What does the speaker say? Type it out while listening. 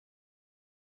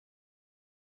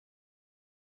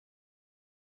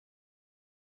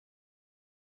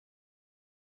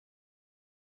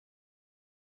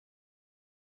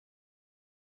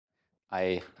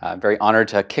I'm very honored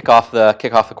to kick off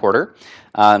the quarter.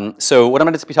 So what I'm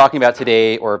going to be talking about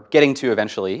today, or getting to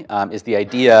eventually, is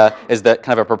the kind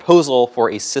of a proposal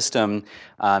for a system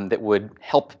that would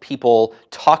help people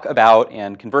talk about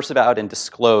and converse about and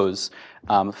disclose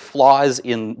flaws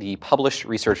in the published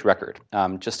research record.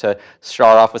 Just to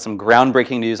start off with some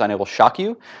groundbreaking news, I know will shock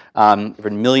you. There have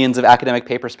been millions of academic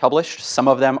papers published. Some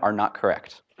of them are not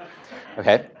correct.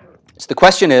 Okay? So the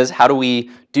question is, how do we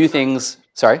do things?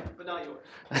 Sorry? But not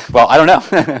yours. Well, I don't know.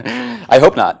 I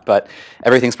hope not, but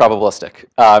everything's probabilistic.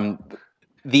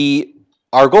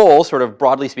 Our goal, sort of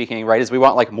broadly speaking, right, is we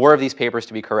want like more of these papers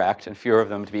to be correct and fewer of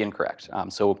them to be incorrect.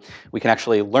 So we can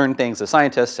actually learn things as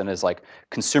scientists and as like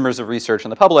consumers of research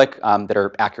and the public that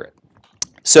are accurate.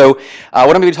 So what I'm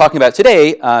going to be talking about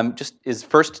today just is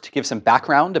first to give some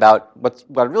background about what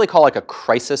I really call like a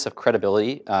crisis of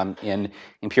credibility in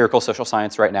empirical social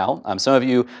science right now. Some of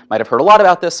you might have heard a lot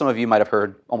about this. Some of you might have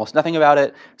heard almost nothing about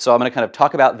it. So I'm going to kind of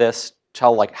talk about this,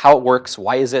 tell like how it works,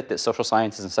 why is it that social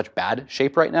science is in such bad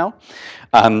shape right now.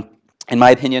 In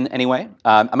my opinion, anyway.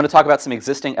 I'm going to talk about some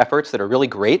existing efforts that are really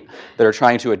great, that are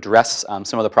trying to address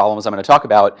some of the problems I'm going to talk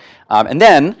about. And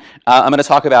then I'm going to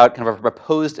talk about kind of a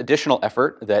proposed additional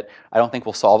effort that I don't think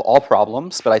will solve all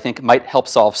problems, but I think might help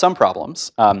solve some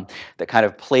problems that kind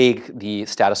of plague the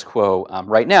status quo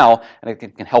right now, and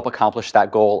it can help accomplish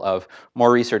that goal of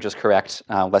more research is correct,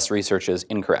 less research is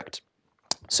incorrect.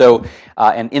 So,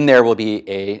 and in there will be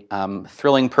a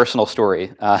thrilling personal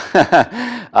story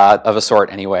of a sort,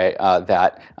 anyway,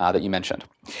 that you mentioned.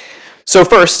 So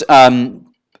first, I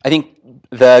think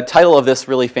the title of this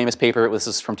really famous paper, this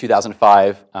is from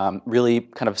 2005, really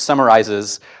kind of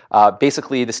summarizes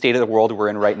basically the state of the world we're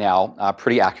in right now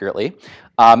pretty accurately.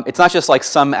 It's not just like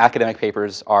some academic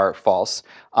papers are false.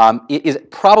 It is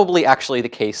probably actually the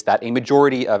case that a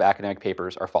majority of academic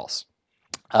papers are false.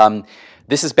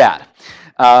 This is bad.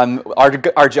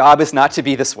 Our job is not to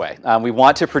be this way. We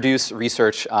want to produce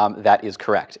research that is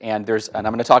correct. And I'm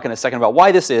going to talk in a second about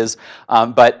why this is,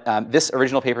 but this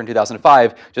original paper in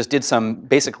 2005 just did some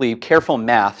basically careful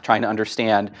math trying to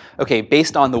understand, okay,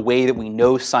 based on the way that we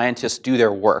know scientists do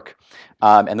their work,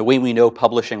 and the way we know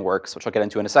publishing works, which I'll get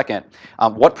into in a second,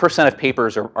 what % of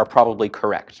papers are probably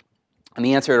correct? And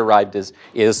the answer it arrived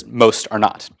is most are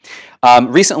not.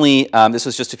 Recently, this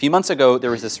was just a few months ago,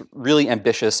 there was this really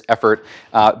ambitious effort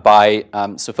by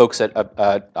some folks at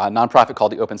a nonprofit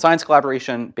called the Open Science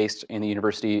Collaboration, based in the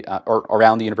university or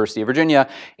around the University of Virginia,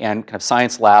 and kind of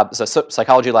science labs,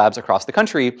 psychology labs across the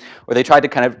country, where they tried to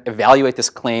kind of evaluate this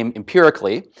claim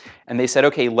empirically. And they said,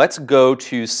 okay, let's go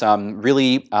to some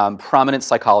really prominent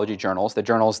psychology journals, the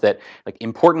journals that like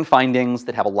important findings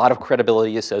that have a lot of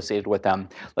credibility associated with them.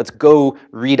 Let's go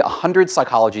read 100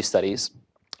 psychology studies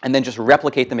and then just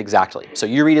replicate them exactly. So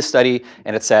you read a study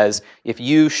and it says, if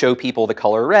you show people the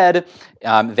color red,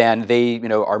 then they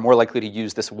are more likely to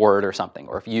use this word or something.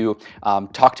 Or if you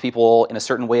talk to people in a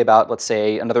certain way about, let's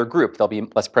say, another group, they'll be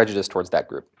less prejudiced towards that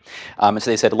group. And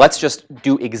so they said, let's just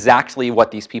do exactly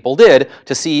what these people did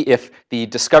to see if the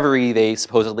discovery they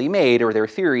supposedly made or their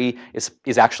theory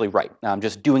is actually right.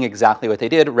 Just doing exactly what they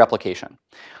did, replication.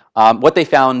 What they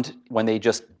found when they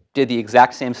just did the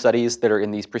exact same studies that are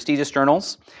in these prestigious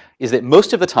journals is that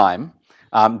most of the time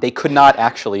they could not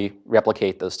actually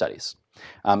replicate those studies.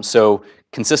 So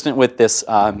consistent with this,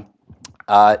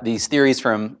 these theories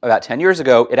from about 10 years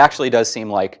ago, it actually does seem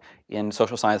like in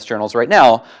social science journals right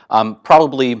now,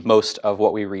 probably most of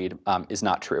what we read is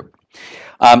not true.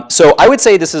 So I would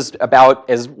say this is about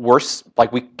as worse,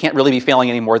 like we can't really be failing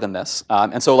any more than this.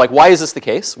 And so like, why is this the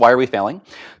case? Why are we failing?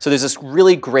 So there's this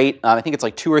really great, I think it's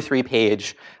like 2 or 3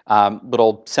 page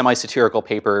little semi-satirical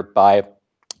paper by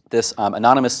this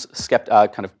anonymous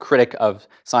kind of critic of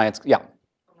science. Yeah. I'm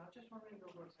just wondering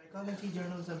about psychology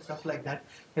journals and stuff like that.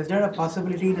 Is there a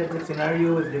possibility that the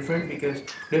scenario is different because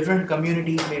different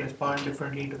communities may respond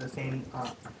differently to the same,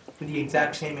 to the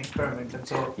exact same experiment? And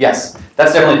so yes,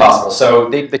 that's definitely possible. So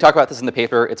they talk about this in the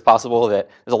paper. It's possible that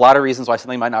there's a lot of reasons why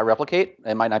something might not replicate.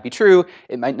 It might not be true.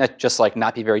 It might not just like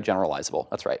not be very generalizable.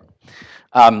 That's right.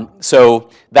 So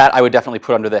that I would definitely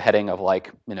put under the heading of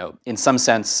like, in some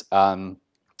sense,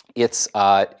 it's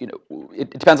it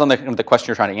depends on the question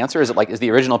you're trying to answer. Is it like, is the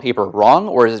original paper wrong,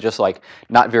 or is it just like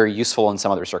not very useful in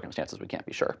some other circumstances? We can't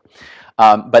be sure.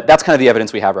 But that's kind of the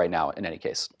evidence we have right now in any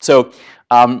case. So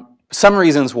some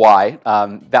reasons why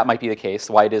that might be the case,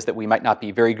 why it is that we might not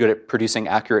be very good at producing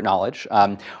accurate knowledge,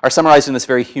 are summarized in this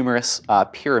very humorous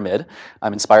pyramid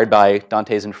inspired by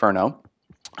Dante's Inferno.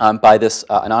 by this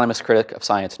anonymous critic of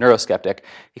science, neuroskeptic.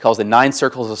 He calls the 9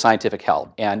 circles of scientific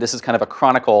hell. And this is kind of a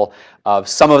chronicle of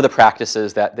some of the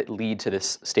practices that lead to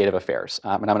this state of affairs.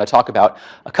 And I'm going to talk about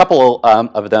a couple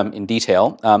of them in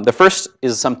detail. The first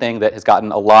is something that has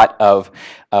gotten a lot of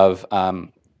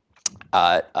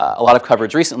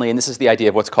coverage recently, and this is the idea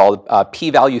of what's called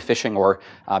p-value phishing or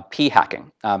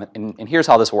p-hacking. And here's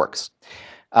how this works.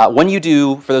 When you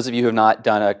do, for those of you who have not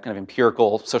done a kind of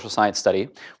empirical social science study,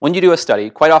 when you do a study,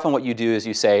 quite often what you do is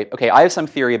you say, okay, I have some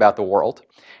theory about the world,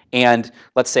 and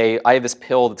let's say I have this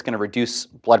pill that's going to reduce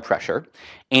blood pressure,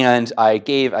 and I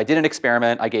did an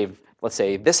experiment, I gave, let's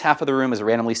say, this half of the room is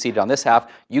randomly seated on this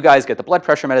half, you guys get the blood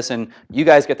pressure medicine, you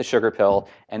guys get the sugar pill,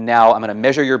 and now I'm going to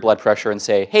measure your blood pressure and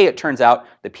say, hey, it turns out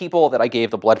the people that I gave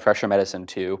the blood pressure medicine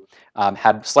to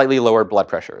had slightly lower blood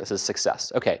pressure. This is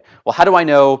success. Okay, well, how do I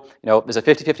know, there's a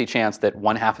 50-50 chance that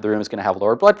one half of the room is going to have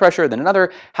lower blood pressure than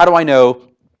another. How do I know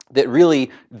that really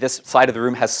this side of the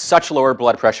room has such lower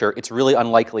blood pressure, it's really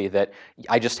unlikely that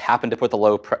I just happen to put the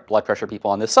low blood pressure people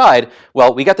on this side?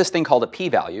 Well, we got this thing called a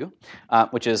p-value,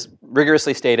 which is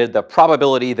rigorously stated the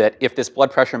probability that if this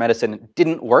blood pressure medicine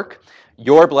didn't work,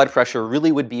 your blood pressure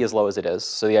really would be as low as it is.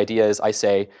 So the idea is, I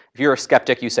say, if you're a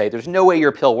skeptic, you say, there's no way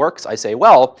your pill works. I say,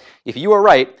 well, if you are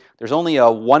right, there's only a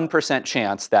 1%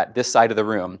 chance that this side of the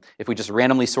room, if we just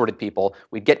randomly sorted people,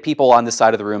 we'd get people on this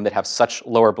side of the room that have such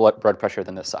lower blood pressure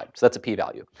than this side. So that's a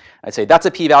p-value. I'd say that's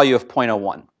a p-value of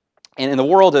 0.01. And in the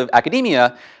world of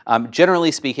academia,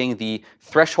 generally speaking, the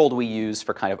threshold we use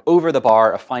for kind of over the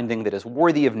bar, a finding that is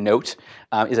worthy of note,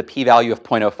 is a p-value of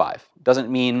 0.05.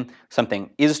 Doesn't mean something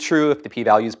is true if the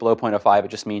p-value is below 0.05. It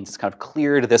just means it's kind of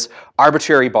cleared this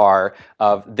arbitrary bar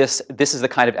of this is the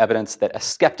kind of evidence that a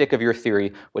skeptic of your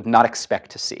theory would not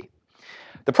expect to see.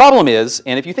 The problem is,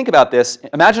 and if you think about this,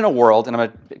 imagine a world, and I'm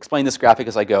going to explain this graphic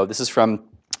as I go. This is from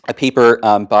a paper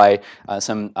by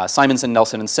Simonson,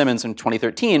 Nelson, and Simmons in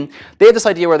 2013. They have this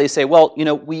idea where they say, well,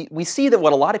 we see that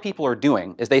what a lot of people are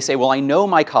doing is they say, well, I know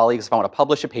my colleagues, if I want to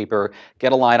publish a paper,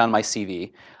 get a line on my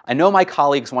CV, I know my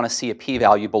colleagues want to see a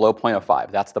p-value below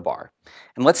 0.05. That's the bar.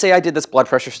 And let's say I did this blood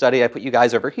pressure study. I put you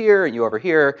guys over here and you over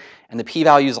here, and the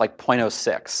p-value is like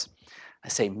 0.06. I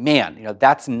say, man,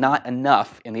 that's not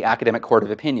enough in the academic court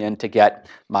of opinion to get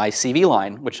my CV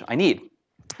line, which I need.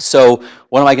 So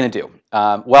what am I going to do?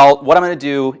 Well, what I'm going to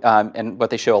do, and what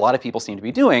they show a lot of people seem to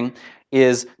be doing,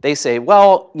 is they say,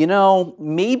 well,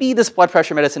 maybe this blood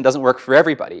pressure medicine doesn't work for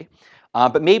everybody,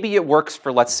 but maybe it works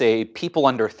for, let's say, people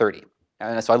under 30.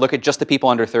 And so I look at just the people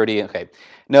under 30, okay,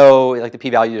 no, like the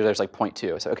p-value there's like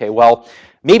 0.2. So, okay, well,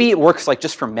 maybe it works like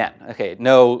just for men. Okay,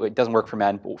 no, it doesn't work for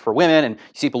men, but for women. And you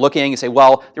see people looking, you say,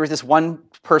 well, there was this one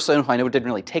person who I know didn't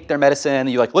really take their medicine.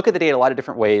 And you look at the data a lot of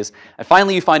different ways. And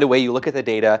finally you find a way, you look at the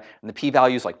data, and the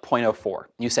p-value is like 0.04. And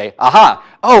you say, aha,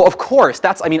 oh, of course,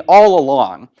 all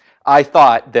along, I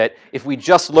thought that if we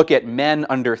just look at men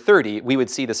under 30, we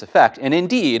would see this effect. And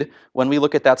indeed, when we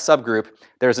look at that subgroup,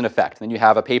 there's an effect. Then you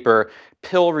have a paper,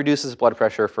 pill reduces blood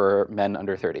pressure for men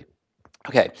under 30.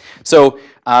 Okay, so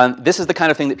this is the kind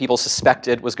of thing that people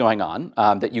suspected was going on,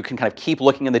 that you can kind of keep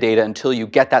looking in the data until you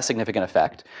get that significant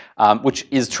effect, which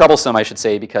is troublesome, I should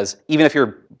say, because even if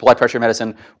your blood pressure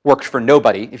medicine worked for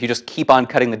nobody, if you just keep on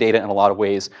cutting the data in a lot of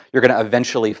ways, you're going to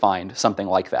eventually find something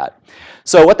like that.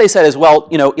 So what they said is, well,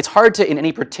 it's hard to, in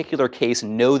any particular case,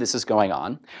 know this is going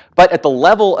on, but at the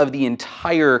level of the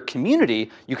entire community,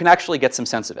 you can actually get some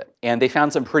sense of it. And they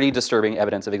found some pretty disturbing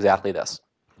evidence of exactly this.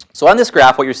 So on this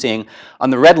graph, what you're seeing on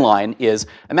the red line is,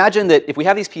 imagine that if we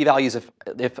have these p-values,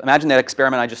 imagine that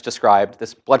experiment I just described,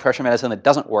 this blood pressure medicine that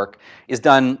doesn't work, is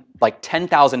done like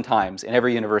 10,000 times in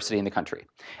every university in the country.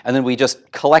 And then we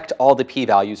just collect all the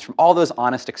p-values from all those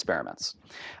honest experiments.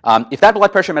 If that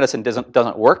blood pressure medicine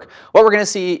doesn't work, what we're going to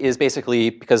see is basically,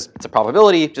 because it's a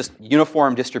probability, just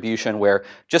uniform distribution where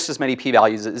just as many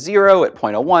p-values at 0, at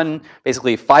 0.01,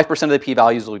 basically 5% of the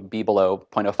p-values will be below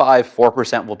 0.05,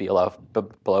 4% will be below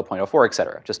 0.04, et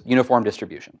cetera. Just uniform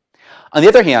distribution. On the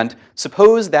other hand,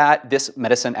 suppose that this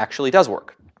medicine actually does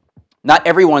work. Not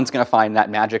everyone's going to find that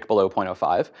magic below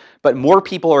 0.05, but more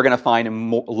people are going to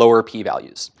find lower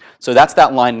p-values. So that's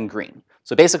that line in green.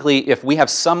 So basically, if we have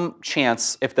some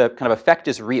chance, if the kind of effect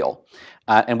is real,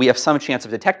 and we have some chance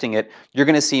of detecting it, you're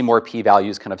going to see more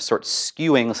p-values kind of sort of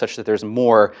skewing such that there's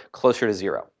more closer to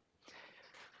 0.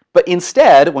 But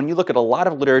instead, when you look at a lot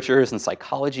of literatures in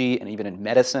psychology and even in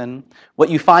medicine, what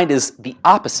you find is the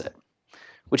opposite,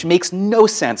 which makes no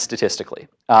sense statistically.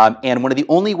 And one of the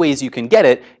only ways you can get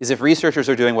it is if researchers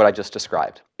are doing what I just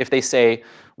described. If they say,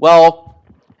 well,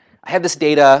 I have this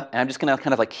data, and I'm just going to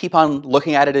kind of like keep on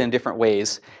looking at it in different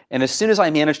ways. And as soon as I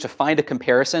manage to find a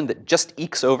comparison that just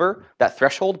ekes over that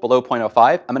threshold below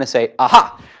 0.05, I'm going to say,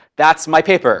 aha, that's my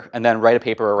paper, and then write a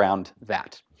paper around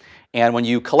that. And when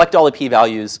you collect all the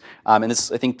p-values, and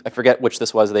this, I think, I forget which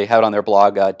this was, they had it on their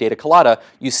blog, Data Colada,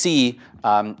 you see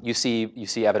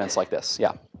evidence like this.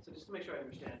 Yeah. So just to make sure I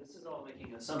understand, this is all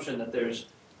making an assumption that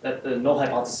that the null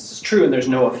hypothesis is true and there's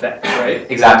no effect, right?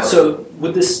 Exactly. So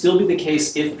would this still be the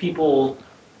case if people's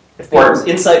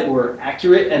insight were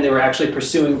accurate and they were actually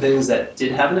pursuing things that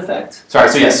did have an effect? Sorry,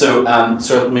 so yes, so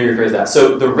let me rephrase that.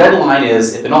 So the red line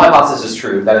is, if the null hypothesis is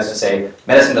true, that is to say,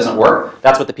 medicine doesn't work,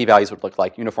 that's what the p-values would look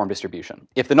like, uniform distribution.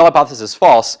 If the null hypothesis is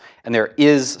false, and there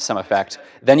is some effect,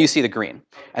 then you see the green.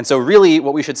 And so really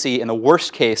what we should see in the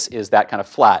worst case is that kind of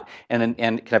flat. And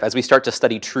kind of as we start to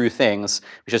study true things,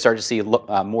 we should start to see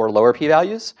more lower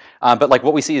p-values. But like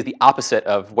what we see is the opposite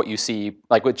of what you see,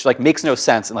 like which like makes no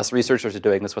sense unless researchers are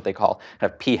doing this, what they call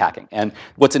kind of p-hacking. And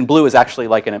what's in blue is actually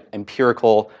like an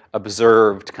empirical,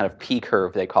 observed kind of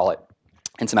p-curve, they call it,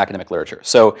 in some academic literature.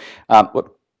 So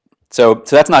so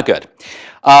that's not good.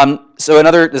 So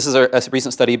this is a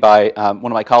recent study by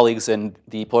one of my colleagues in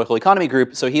the political economy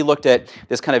group. So he looked at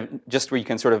this kind of, just where you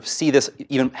can sort of see this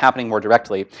even happening more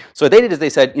directly. So what they did is they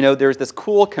said, there's this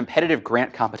cool competitive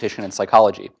grant competition in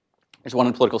psychology. There's one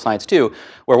in political science too,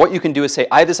 where what you can do is say,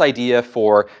 I have this idea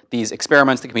for these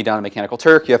experiments that can be done in Mechanical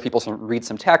Turk. You have people read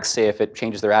some text, say if it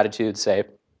changes their attitude, say.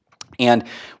 And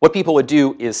what people would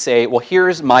do is say, well,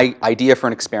 here's my idea for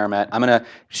an experiment. I'm going to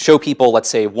show people, let's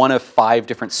say, one of 5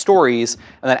 different stories,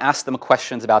 and then ask them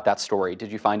questions about that story.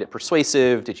 Did you find it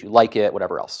persuasive? Did you like it?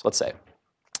 Whatever else, let's say.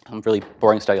 A really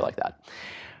boring study like that.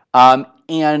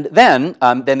 And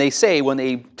then they say, when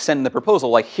they send in the proposal,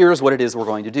 like, here's what it is we're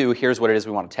going to do, here's what it is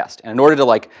we want to test. And in order to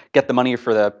like get the money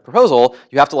for the proposal,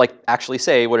 you have to like actually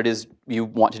say what it is you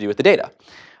want to do with the data.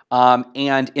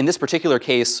 And in this particular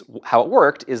case, how it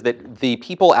worked is that the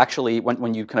people actually,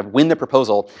 when you kind of win the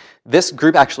proposal, this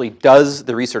group actually does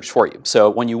the research for you. So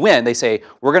when you win, they say,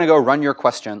 we're going to go run your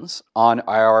questions on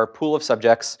our pool of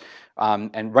subjects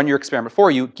and run your experiment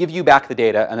for you, give you back the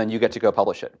data, and then you get to go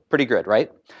publish it. Pretty good, right?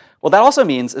 Well, that also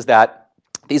means is that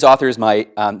these authors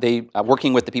might,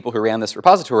 working with the people who ran this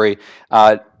repository,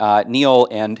 Neil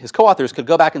and his co-authors could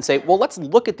go back and say, well, let's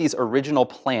look at these original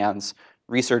plans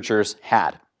researchers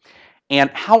had. And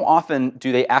how often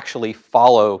do they actually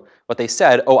follow what they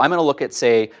said? Oh, I'm going to look at,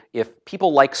 say, if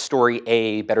people like story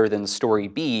A better than story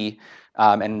B,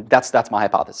 and that's my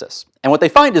hypothesis. And what they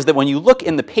find is that when you look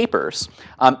in the papers,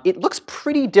 it looks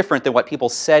pretty different than what people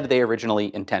said they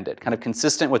originally intended, kind of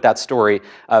consistent with that story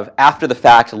of after the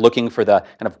fact looking for the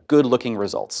kind of good-looking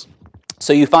results.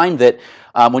 So you find that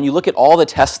when you look at all the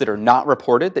tests that are not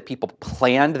reported that people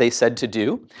planned they said to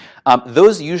do,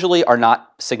 those usually are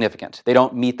not significant. They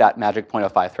don't meet that magic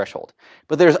 0.05 threshold.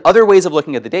 But there's other ways of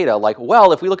looking at the data, like,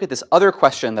 well, if we look at this other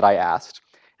question that I asked,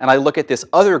 and I look at this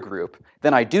other group,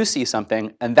 then I do see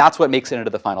something, and that's what makes it into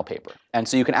the final paper. And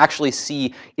so you can actually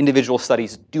see individual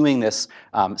studies doing this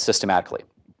systematically.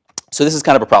 So this is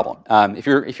kind of a problem. If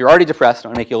you're already depressed, I'm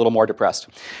going to make you a little more depressed.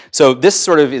 So this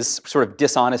sort of is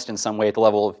dishonest in some way at the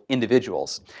level of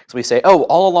individuals. So we say, oh,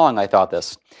 all along I thought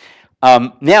this.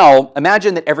 Now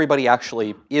imagine that everybody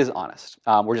actually is honest.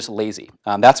 We're just lazy.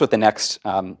 That's what the next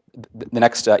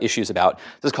issue is about.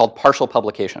 This is called partial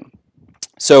publication.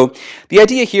 So the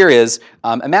idea here is,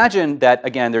 imagine that,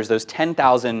 again, there's those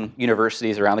 10,000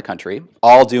 universities around the country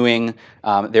all doing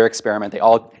their experiment. They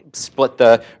all split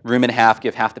the room in half,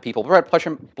 give half the people blood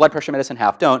pressure medicine,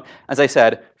 half don't. As I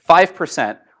said,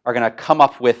 5% are going to come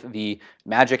up with the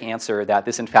magic answer that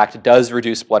this, in fact, does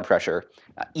reduce blood pressure,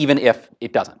 even if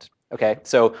it doesn't. Okay,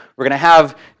 so we're going to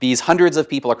have these hundreds of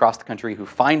people across the country who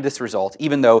find this result,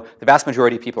 even though the vast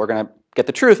majority of people are going to get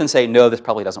the truth and say, no, this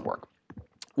probably doesn't work.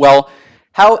 Well,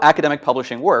 how academic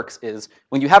publishing works is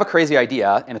when you have a crazy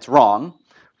idea and it's wrong,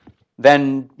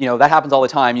 then that happens all the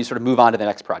time. You sort of move on to the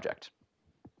next project.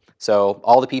 So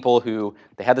all the people who,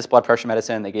 they had this blood pressure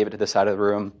medicine, they gave it to this side of the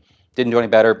room, didn't do any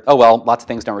better. Oh, well, lots of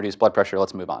things don't reduce blood pressure.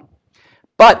 Let's move on.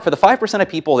 But for the 5% of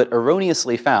people that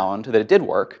erroneously found that it did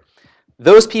work,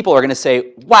 those people are going to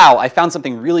say, wow, I found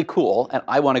something really cool, and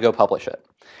I want to go publish it.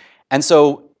 And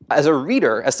so as a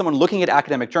reader, as someone looking at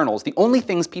academic journals, the only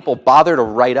things people bother to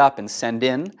write up and send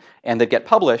in and that get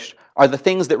published are the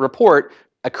things that report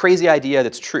a crazy idea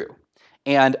that's true.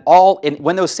 And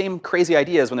when those same crazy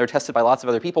ideas, when they're tested by lots of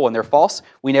other people, when they're false,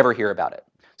 we never hear about it.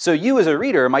 So you as a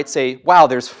reader might say, wow,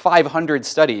 there's 500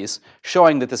 studies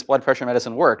showing that this blood pressure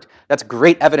medicine worked. That's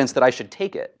great evidence that I should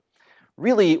take it.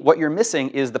 really what you're missing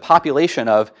is the population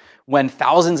of when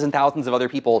thousands and thousands of other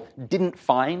people didn't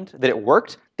find that it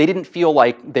worked, they didn't feel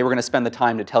like they were going to spend the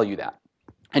time to tell you that.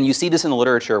 And you see this in the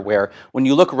literature where when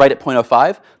you look right at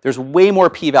 0.05, there's way more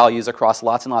p-values across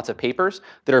lots and lots of papers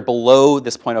that are below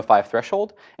this 0.05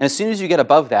 threshold. And as soon as you get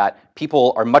above that,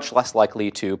 people are much less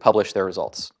likely to publish their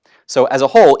results. So as a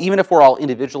whole, even if we're all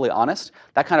individually honest,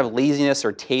 that kind of laziness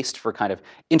or taste for kind of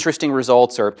interesting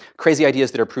results or crazy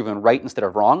ideas that are proven right instead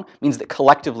of wrong means that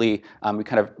collectively we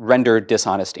kind of render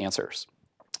dishonest answers.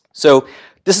 So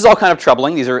this is all kind of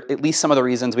troubling. These are at least some of the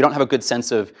reasons. We don't have a good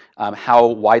sense of how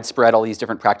widespread all these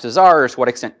different practices are or to what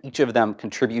extent each of them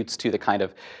contributes to the kind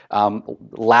of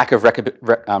lack of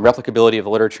replicability of the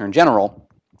literature in general.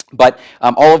 But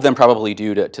all of them probably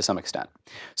do to some extent.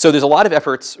 So there's a lot of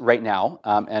efforts right now,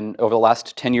 and over the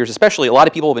last 10 years especially, a lot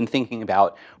of people have been thinking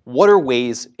about what are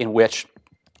ways in which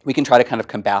we can try to kind of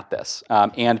combat this.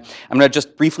 And I'm going to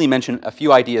just briefly mention a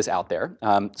few ideas out there.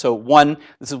 So one,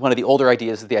 this is one of the older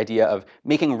ideas, is the idea of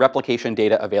making replication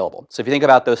data available. So if you think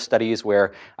about those studies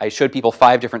where I showed people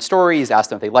 5 different stories,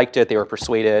 asked them if they liked it, they were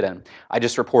persuaded, and I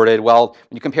just reported, well,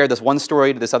 when you compare this one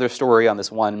story to this other story on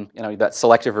this one, that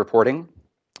selective reporting,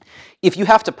 if you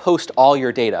have to post all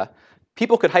your data,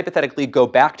 people could hypothetically go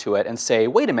back to it and say,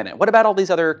 wait a minute, what about all these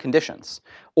other conditions?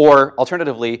 Or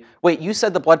alternatively, wait, you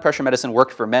said the blood pressure medicine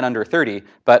worked for men under 30,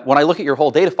 but when I look at your whole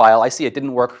data file, I see it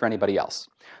didn't work for anybody else.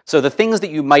 So the things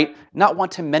that you might not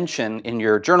want to mention in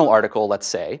your journal article, let's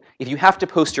say, if you have to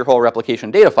post your whole replication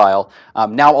data file,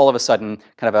 now all of a sudden,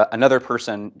 kind of another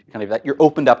person, kind of that you're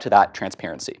opened up to that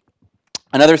transparency.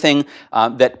 Another thing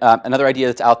another idea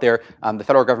that's out there, the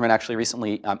federal government actually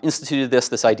recently instituted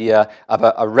this idea of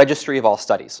a registry of all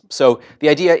studies. So the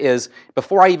idea is,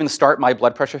 before I even start my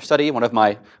blood pressure study, one of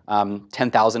my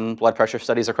 10,000 blood pressure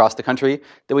studies across the country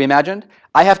that we imagined,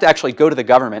 I have to actually go to the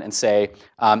government and say,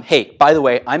 hey, by the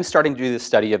way, I'm starting to do this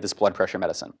study of this blood pressure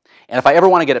medicine. And if I ever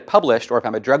want to get it published, or if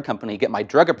I'm a drug company, get my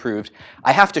drug approved,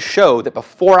 I have to show that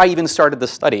before I even started the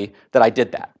study that I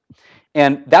did that.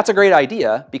 And that's a great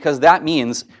idea, because that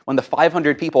means when the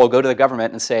 500 people go to the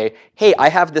government and say, hey, I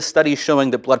have this study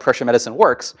showing that blood pressure medicine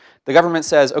works, the government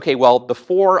says, okay, well,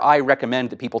 before I recommend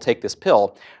that people take this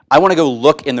pill, I want to go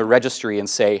look in the registry and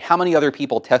say, how many other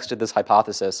people tested this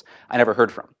hypothesis I never heard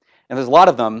from? And there's a lot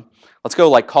of them. Let's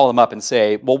go call them up and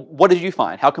say, well, what did you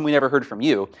find? How come we never heard from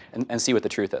you? And see what the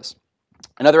truth is.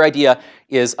 Another idea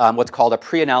is what's called a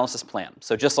pre-analysis plan.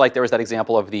 So just like there was that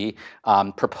example of the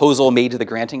proposal made to the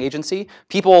granting agency,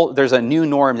 there's a new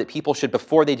norm that people should,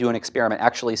 before they do an experiment,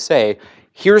 actually say,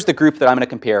 here's the group that I'm going to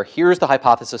compare, here's the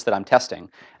hypothesis that I'm testing.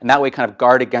 And that way kind of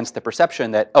guard against the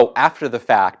perception that, oh, after the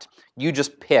fact, you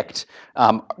just picked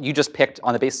on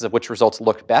the basis of which results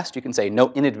looked best. You can say, no,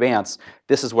 in advance,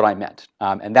 this is what I meant.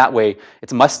 And that way,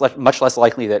 it's much less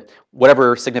likely that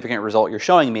whatever significant result you're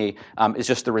showing me is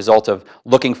just the result of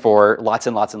looking for lots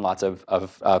and lots and lots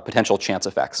of potential chance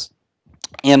effects.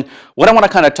 And what I want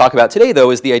to kind of talk about today,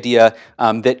 though, is the idea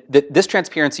that this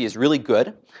transparency is really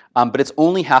good, but it's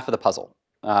only half of the puzzle.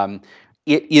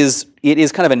 It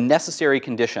is kind of a necessary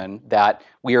condition that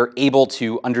we are able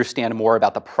to understand more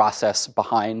about the process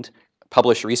behind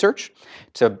published research,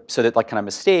 so that kind of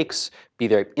mistakes, be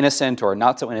they innocent or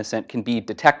not so innocent, can be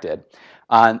detected.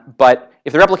 But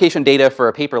if the replication data for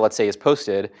a paper, let's say, is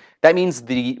posted, that means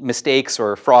the mistakes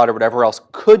or fraud or whatever else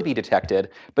could be detected,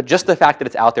 but just the fact that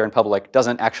it's out there in public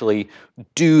doesn't actually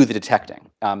do the detecting.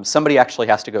 Somebody actually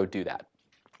has to go do that.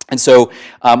 And so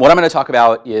what I'm going to talk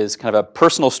about is kind of a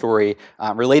personal story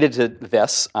related to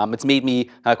this. It's made me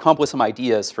come up with some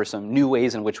ideas for some new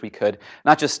ways in which we could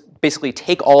not just basically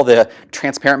take all the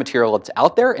transparent material that's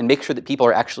out there and make sure that people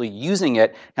are actually using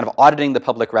it, kind of auditing the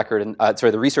public record, and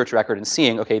the research record, and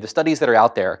seeing, okay, the studies that are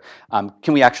out there,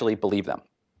 can we actually believe them?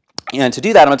 And to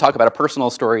do that, I'm going to talk about a personal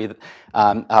story,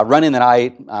 run-in that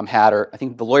I had, or I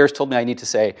think the lawyers told me I need to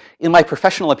say, in my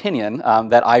professional opinion,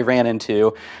 that I ran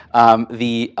into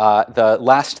the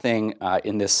last thing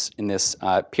in this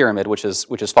pyramid, which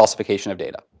is falsification of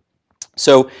data.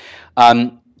 So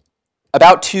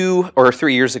about 2 or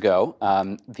 3 years ago,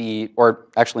 or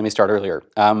actually let me start earlier.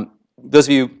 Those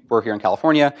of you who were here in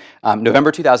California,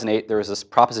 November 2008, there was this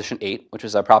Proposition 8, which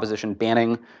is a proposition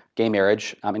banning gay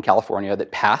marriage in California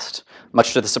that passed,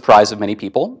 much to the surprise of many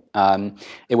people.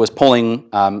 It was polling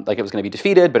like it was going to be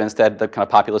defeated, but instead the kind of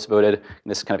populace voted in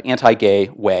this kind of anti-gay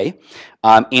way.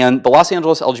 And the Los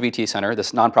Angeles LGBT Center,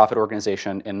 this nonprofit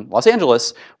organization in Los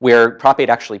Angeles, where Prop 8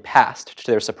 actually passed,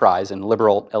 to their surprise, in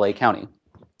liberal LA County,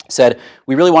 said,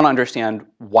 we really want to understand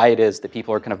why it is that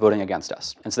people are kind of voting against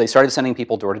us. And so they started sending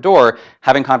people door to door,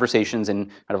 having conversations in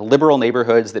kind of liberal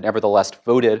neighborhoods that nevertheless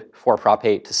voted for Prop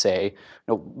 8 to say,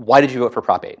 why did you vote for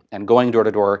Prop 8? And going door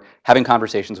to door, having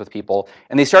conversations with people.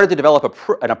 And they started to develop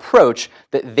an approach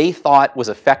that they thought was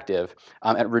effective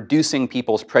at reducing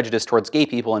people's prejudice towards gay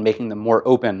people and making them more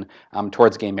open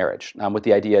towards gay marriage, with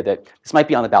the idea that this might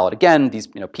be on the ballot again. These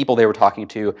people they were talking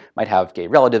to might have gay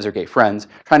relatives or gay friends,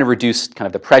 trying to reduce kind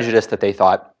of the prejudice that they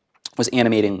thought was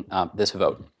animating this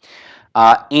vote.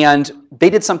 And they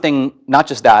did something, not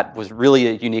just that was really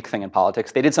a unique thing in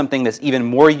politics, they did something that's even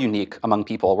more unique among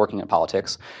people working in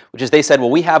politics, which is they said, well,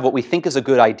 we have what we think is a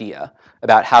good idea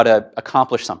about how to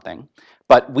accomplish something,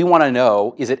 but we want to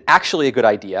know, is it actually a good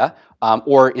idea,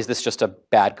 or is this just a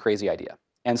bad, crazy idea?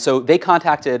 And so they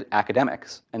contacted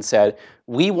academics and said,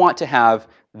 we want to have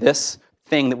this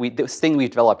thing we've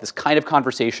developed, this kind of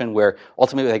conversation where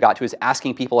ultimately what they got to is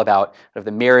asking people about the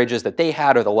marriages that they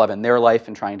had or the love in their life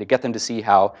and trying to get them to see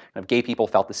how gay people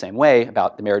felt the same way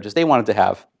about the marriages they wanted to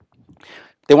have.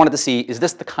 They wanted to see, is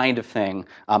this the kind of thing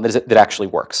that actually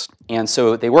works? And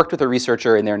so they worked with a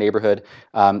researcher in their neighborhood.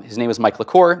 His name was Mike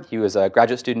LaCour. He was a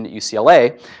graduate student at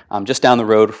UCLA, just down the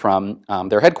road from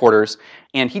their headquarters.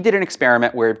 And he did an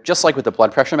experiment where, just like with the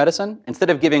blood pressure medicine, instead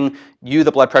of giving you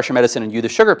the blood pressure medicine and you the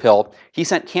sugar pill, he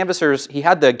sent canvassers, he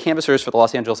had the canvassers for the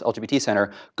Los Angeles LGBT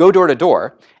Center go door to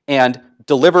door and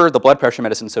deliver the blood pressure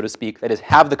medicine, so to speak, that is,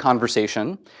 have the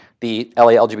conversation the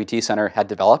LA LGBT Center had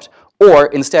developed, or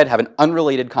instead have an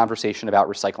unrelated conversation about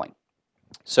recycling.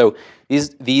 So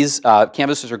these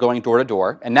canvassers are going door to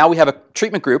door, and now we have a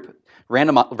treatment group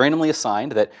randomly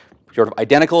assigned that sort of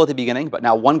identical at the beginning, but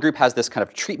now one group has this kind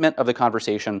of treatment of the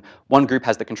conversation, one group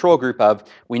has the control group of,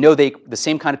 we know the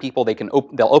same kind of people,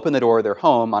 they'll open the door of their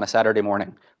home on a Saturday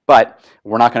morning, but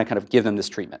we're not going to kind of give them this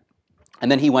treatment.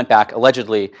 And then he went back,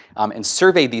 allegedly, and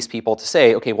surveyed these people to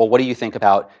say, okay, well, what do you think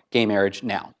about gay marriage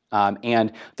now?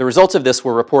 And the results of this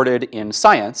were reported in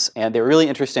Science, and they were really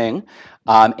interesting.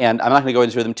 And I'm not going to go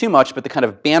into them too much, but the kind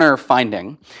of banner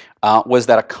finding was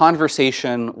that a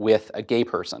conversation with a gay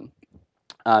person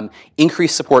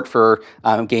increased support for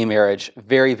gay marriage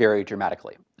very, very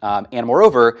dramatically. And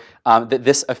moreover, that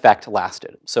this effect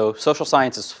lasted. So social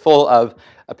science is full of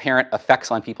apparent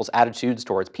effects on people's attitudes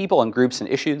towards people and groups and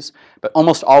issues, but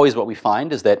almost always what we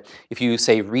find is that if you,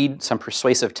 say, read some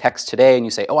persuasive text today and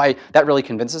you say, oh, that really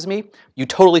convinces me, you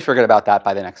totally forget about that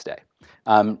by the next day.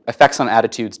 Effects on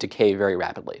attitudes decay very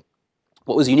rapidly.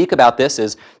 What was unique about this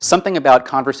is something about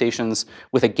conversations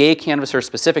with a gay canvasser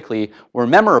specifically were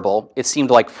memorable, it seemed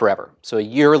like forever. So a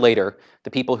year later,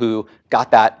 the people who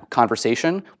got that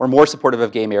conversation were more supportive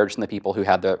of gay marriage than the people who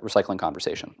had the recycling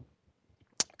conversation.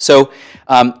 So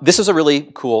this was a really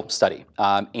cool study,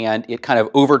 and it kind of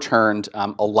overturned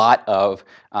a lot of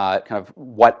kind of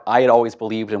what I had always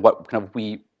believed and what kind of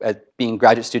we, as being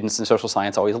graduate students in social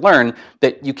science, always learn,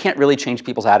 that you can't really change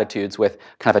people's attitudes with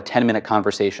kind of a 10-minute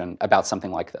conversation about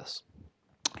something like this.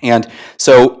 And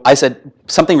so I said,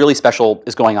 something really special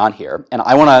is going on here, and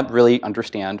I want to really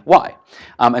understand why.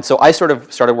 And so I sort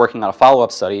of started working on a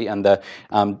follow-up study, and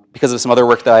because of some other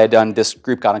work that I had done, this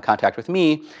group got in contact with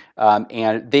me,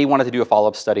 and they wanted to do a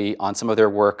follow-up study on some of their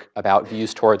work about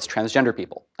views towards transgender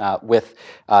people. With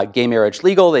gay marriage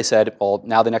legal, they said, well,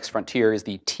 now the next frontier is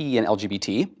the T in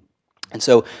LGBT. And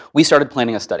so we started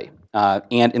planning a study.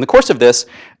 And in the course of this,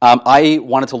 I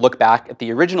wanted to look back at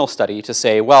the original study to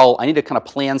say, well, I need to kind of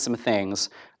plan some things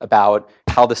about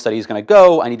how the study is going to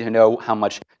go. I need to know how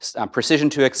much precision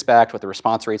to expect, what the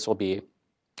response rates will be.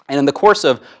 And in the course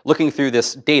of looking through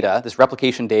this data, this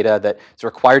replication data that is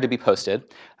required to be posted,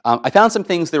 I found some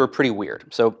things that were pretty weird.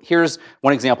 So here's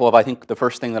one example of, I think, the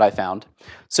first thing that I found.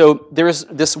 So there's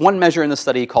this one measure in the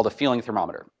study called a feeling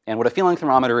thermometer. And what a feeling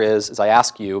thermometer is I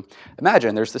ask you,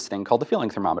 imagine there's this thing called the feeling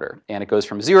thermometer. And it goes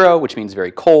from 0, which means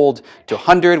very cold, to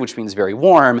 100, which means very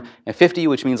warm, and 50,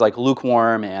 which means like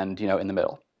lukewarm and in the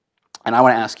middle. And I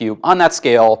want to ask you, on that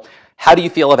scale, how do you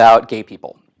feel about gay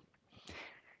people?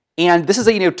 And this is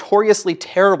a notoriously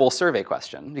terrible survey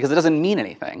question because it doesn't mean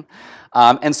anything.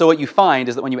 And so what you find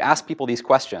is that when you ask people these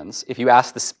questions, if you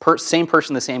ask the same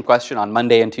person the same question on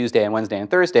Monday and Tuesday and Wednesday and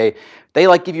Thursday, they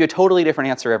give you a totally different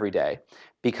answer every day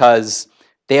because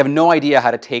they have no idea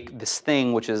how to take this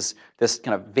thing, which is this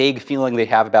kind of vague feeling they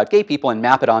have about gay people, and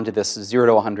map it onto this 0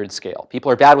 to 100 scale.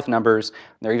 People are bad with numbers, and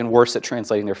they're even worse at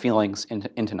translating their feelings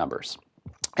into numbers.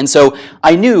 And so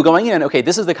I knew going in, okay,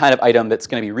 this is the kind of item that's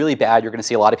going to be really bad. You're going to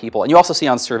see a lot of people. And you also see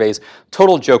on surveys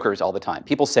total jokers all the time.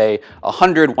 People say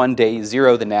 100 one day,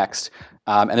 0 the next.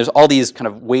 And there's all these kind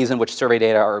of ways in which survey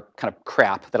data are kind of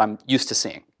crap that I'm used to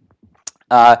seeing.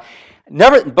 But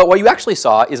what you actually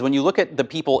saw is when you look at the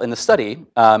people in the study,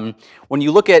 when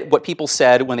you look at what people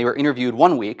said when they were interviewed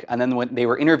one week and then when they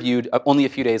were interviewed only a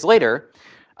few days later,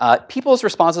 people's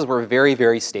responses were very,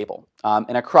 very stable.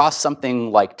 And across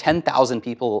something like 10,000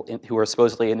 people who were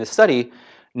supposedly in this study,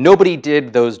 nobody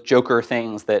did those joker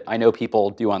things that I know people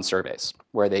do on surveys,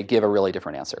 where they give a really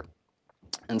different answer.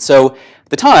 And so at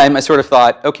the time, I sort of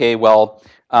thought, okay, well,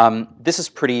 this is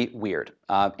pretty weird.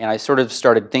 And I sort of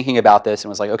started thinking about this and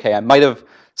was like, okay, I might have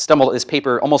stumbled this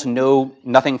paper. Almost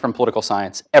nothing from political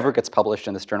science ever gets published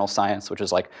in this journal Science, which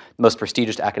is like the most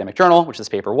prestigious academic journal, which this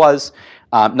paper was.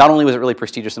 Not only was it really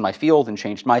prestigious in my field and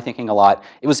changed my thinking a lot,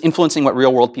 it was influencing what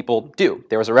real world people do.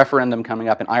 There was a referendum coming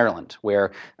up in Ireland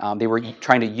where they were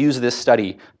trying to use this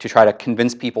study to try to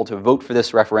convince people to vote for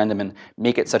this referendum and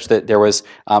make it such that there was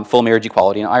full marriage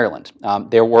equality in Ireland.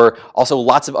 There were also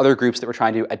lots of other groups that were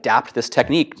trying to adapt this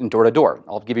technique in door to door.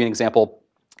 I'll give you an example.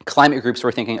 Climate groups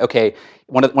were thinking, okay,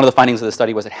 one of the findings of the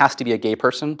study was it has to be a gay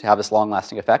person to have this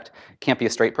long-lasting effect. It can't be a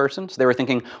straight person. So they were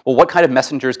thinking, well, what kind of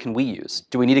messengers can we use?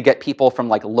 Do we need to get people from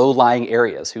like low-lying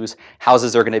areas whose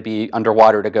houses are going to be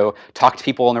underwater to go talk to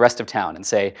people in the rest of town and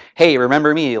say, hey,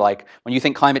 remember me? Like when you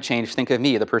think climate change, think of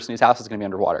me, the person whose house is going to be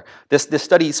underwater. This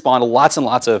study spawned lots and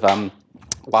lots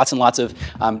of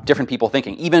different people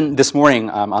thinking. Even this morning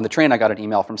on the train, I got an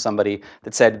email from somebody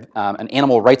that said an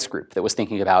animal rights group that was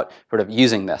thinking about sort of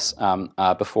using this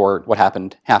before what happened.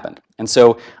 And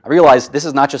so I realized this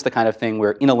is not just the kind of thing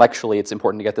where intellectually it's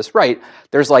important to get this right.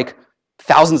 There's like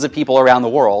thousands of people around the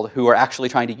world who are actually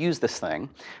trying to use this thing.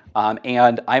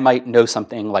 And I might know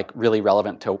something like really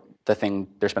relevant to the thing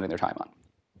they're spending their time on.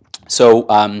 So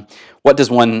what does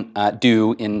one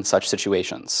do in such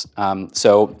situations?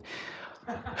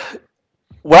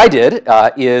 What I did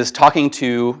is talking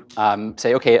to,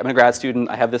 say, okay, I'm a grad student,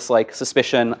 I have this like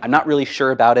suspicion, I'm not really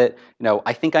sure about it,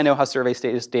 I think I know how survey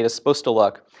data is supposed to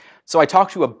look. So I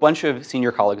talked to a bunch of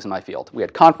senior colleagues in my field. We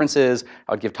had conferences,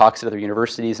 I would give talks at other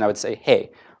universities, and I would say,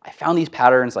 hey, I found these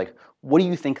patterns, like, what do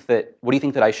you think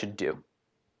that I should do?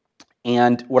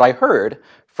 And what I heard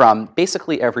from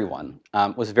basically everyone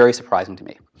was very surprising to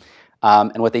me.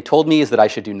 And what they told me is that I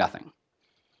should do nothing.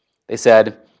 They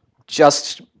said,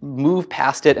 just move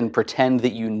past it and pretend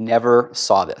that you never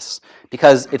saw this.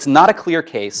 Because it's not a clear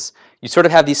case, you sort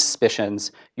of have these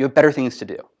suspicions, you have better things to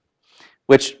do.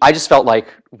 Which I just felt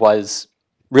like was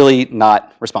really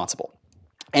not responsible.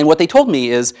 And what they told me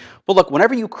is, well, look,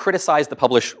 whenever you criticize the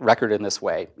published record in this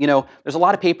way, there's a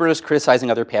lot of papers criticizing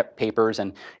other papers,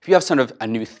 and if you have sort of a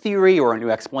new theory or a new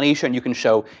explanation, you can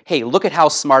show, hey, look at how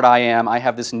smart I am, I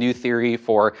have this new theory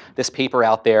for this paper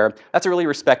out there. That's a really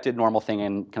respected normal thing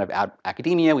in kind of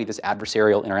academia. We have these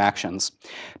adversarial interactions.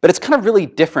 But it's kind of really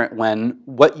different when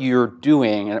what you're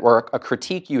doing or a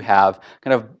critique you have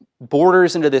kind of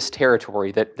borders into this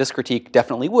territory that this critique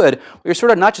definitely would, where you're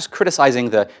sort of not just criticizing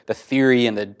the theory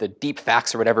and the deep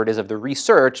facts or whatever it is of the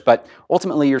research, but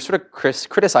ultimately you're sort of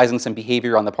criticizing some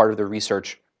behavior on the part of the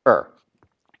researcher.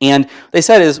 And they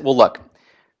said is, well, look,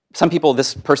 some people,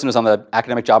 this person was on the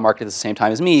academic job market at the same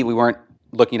time as me, we weren't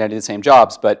looking at any of the same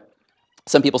jobs, but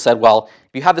some people said, well, if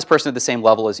you have this person at the same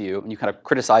level as you and you kind of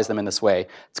criticize them in this way,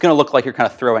 it's going to look like you're kind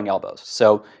of throwing elbows.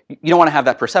 So you don't want to have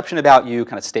that perception about you,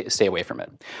 kind of stay away from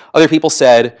it. Other people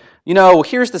said,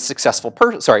 here's the successful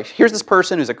person, here's this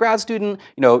person who's a grad student,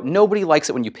 nobody likes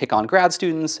it when you pick on grad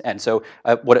students. And so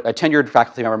what a tenured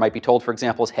faculty member might be told, for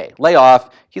example, is, hey, lay off,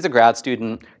 he's a grad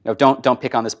student, don't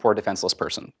pick on this poor defenseless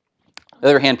person. On the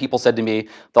other hand, people said to me,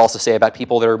 they'll also say about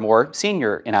people that are more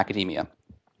senior in academia.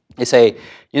 They say,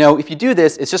 if you do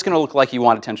this, it's just going to look like you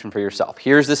want attention for yourself.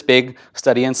 Here's this big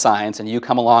study in science, and you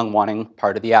come along wanting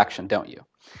part of the action, don't you?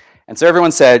 And so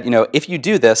everyone said, if you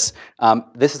do this,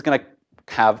 this is going to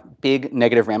have big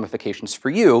negative ramifications for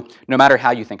you, no matter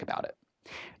how you think about it.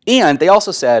 And they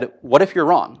also said, what if you're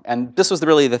wrong? And this was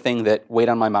really the thing that weighed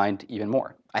on my mind even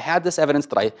more. I had this evidence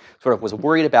that I sort of was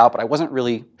worried about, but I wasn't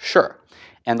really sure.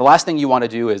 And the last thing you want to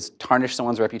do is tarnish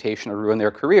someone's reputation or ruin their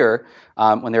career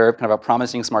when they're kind of a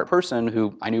promising, smart person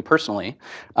who I knew personally,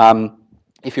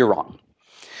 if you're wrong.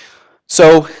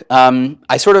 So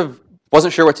I sort of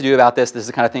wasn't sure what to do about this. This is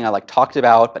the kind of thing I talked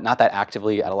about, but not that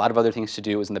actively. I had a lot of other things to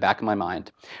do. It was in the back of my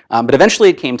mind. But eventually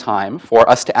it came time for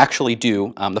us to actually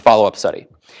do the follow-up study.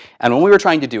 And when we were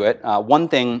trying to do it, one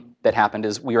thing that happened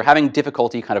is we were having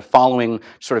difficulty kind of following,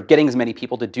 sort of getting as many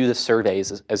people to do the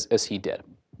surveys as he did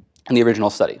in the original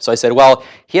study. So I said, well,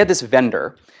 he had this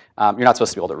vendor You're not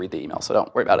supposed to be able to read the email, so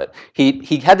don't worry about it.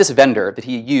 He had this vendor that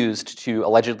he used to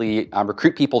allegedly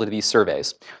recruit people to these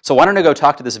surveys. So why don't I go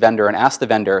talk to this vendor and ask the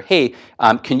vendor, hey,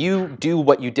 can you do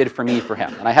what you did for me for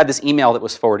him? And I had this email that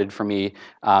was forwarded for me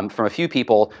from a few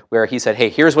people where he said, hey,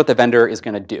 here's what the vendor is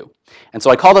going to do. And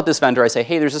so I called up this vendor. I say,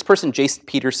 hey, there's this person, Jason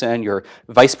Peterson, your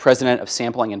vice president of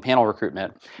sampling and panel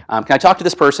recruitment. Can I talk to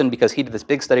this person because he did this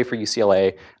big study for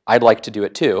UCLA? I'd like to do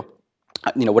it too.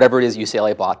 Whatever it is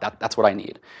UCLA bought, that's what I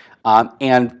need.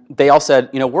 And they all said,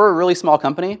 we're a really small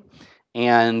company,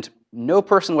 and no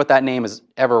person with that name has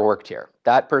ever worked here.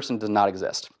 That person does not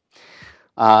exist.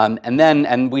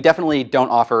 And we definitely don't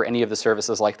offer any of the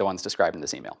services like the ones described in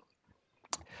this email.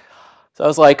 So I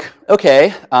was like,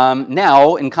 okay,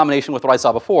 now in combination with what I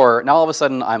saw before, now all of a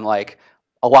sudden I'm like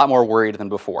a lot more worried than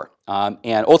before.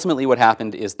 And ultimately what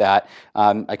happened is that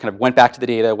I kind of went back to the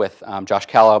data with Josh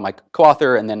Callow, my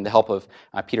co-author, and then the help of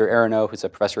Peter Aronow, who's a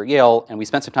professor at Yale, and we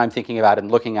spent some time thinking about it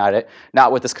and looking at it,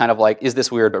 not with this kind of like, is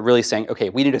this weird, but really saying, okay,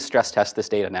 we need to stress test this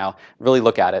data now, really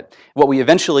look at it. What we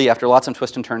eventually, after lots of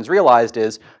twists and turns, realized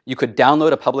is you could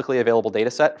download a publicly available data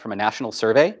set from a national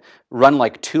survey, run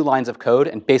like 2 lines of code,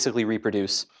 and basically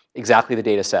reproduce exactly the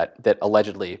data set that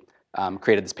allegedly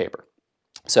created this paper.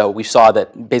 So we saw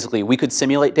that basically we could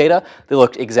simulate data that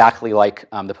looked exactly like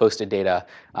the posted data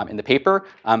in the paper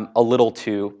a little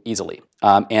too easily.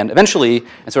 And eventually,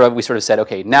 we sort of said,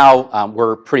 okay, now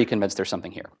we're pretty convinced there's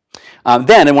something here.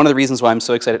 And one of the reasons why I'm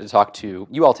so excited to talk to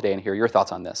you all today and hear your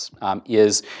thoughts on this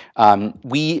is I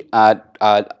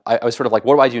was sort of like,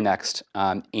 what do I do next?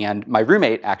 And my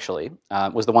roommate actually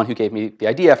was the one who gave me the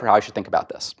idea for how I should think about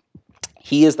this.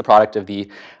 He is the product of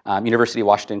the University of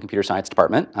Washington Computer Science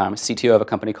Department, CTO of a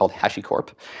company called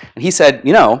HashiCorp. And he said,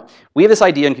 we have this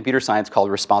idea in computer science called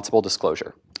responsible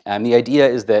disclosure. And the idea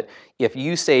is that if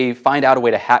you say, find out a way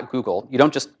to hack Google, you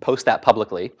don't just post that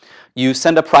publicly. You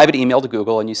send a private email to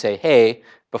Google and you say, hey,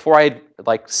 before I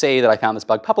say that I found this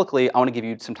bug publicly, I want to give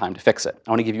you some time to fix it.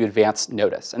 I want to give you advance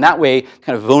notice. And that way,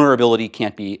 kind of vulnerability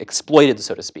can't be exploited,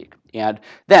 so to speak. And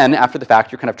then, after the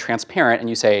fact, you're kind of transparent and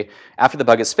you say, after the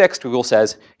bug is fixed, Google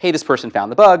says, hey, this person found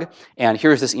the bug, and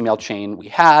here's this email chain we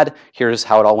had, here's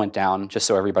how it all went down, just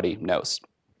so everybody knows.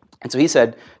 And so he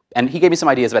said, and he gave me some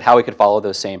ideas about how we could follow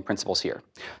those same principles here.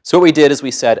 So what we did is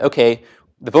we said, okay,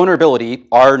 the vulnerability,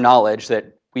 our knowledge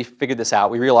that we figured this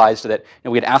out. We realized that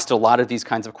we had asked a lot of these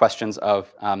kinds of questions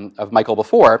of Michael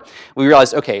before. We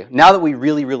realized, okay, now that we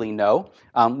really, really know,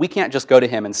 we can't just go to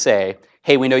him and say,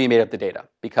 hey, we know you made up the data,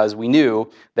 because we knew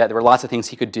that there were lots of things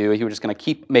he could do. He was just going to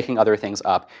keep making other things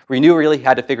up. We knew we really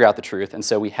had to figure out the truth, and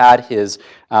so we had his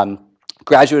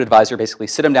graduate advisor basically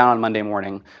sit him down on Monday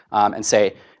morning and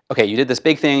say, okay, you did this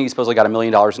big thing, you supposedly got $1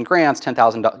 million in grants,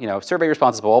 10,000 survey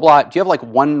responses, blah, blah, blah. Do you have like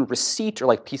one receipt or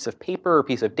like piece of paper or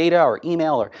piece of data or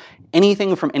email or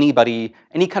anything from anybody,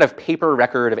 any kind of paper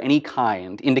record of any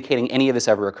kind indicating any of this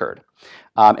ever occurred?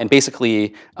 And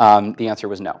basically, the answer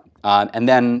was no. And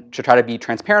then to try to be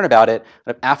transparent about it,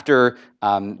 after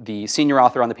the senior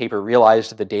author on the paper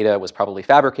realized that the data was probably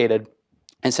fabricated,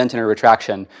 and sent in a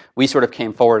retraction, we sort of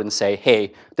came forward and say,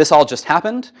 hey, this all just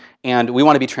happened, and we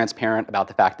want to be transparent about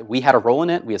the fact that we had a role in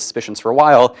it, we had suspicions for a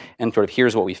while, and sort of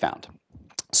here's what we found.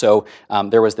 So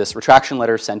there was this retraction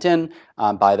letter sent in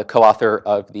by the co-author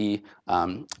of the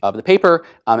paper,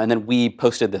 and then we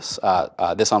posted this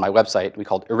this on my website. We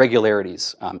called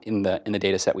irregularities in the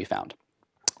data set we found.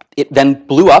 It then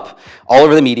blew up all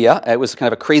over the media. It was kind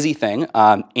of a crazy thing,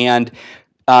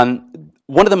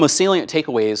 one of the most salient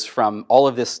takeaways from all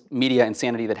of this media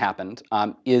insanity that happened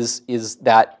is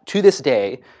that to this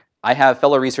day, I have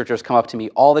fellow researchers come up to me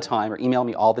all the time or email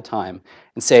me all the time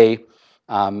and say,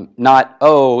 not,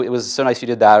 oh, it was so nice you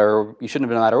did that, or you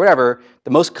shouldn't have done that, or whatever.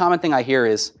 The most common thing I hear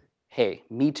is, hey,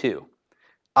 me too.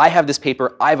 I have this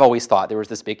paper I've always thought there was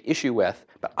this big issue with,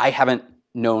 but I haven't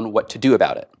known what to do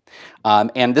about it.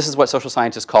 And this is what social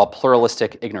scientists call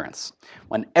pluralistic ignorance.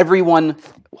 When everyone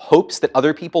hopes that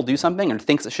other people do something and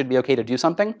thinks it should be okay to do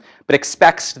something, but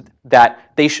expects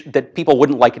that that people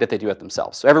wouldn't like it if they do it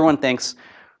themselves. So everyone thinks,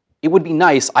 it would be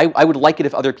nice, I would like it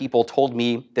if other people told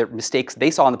me their mistakes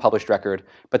they saw in the published record,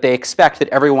 but they expect that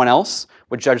everyone else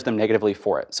would judge them negatively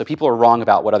for it. So people are wrong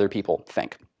about what other people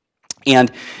think.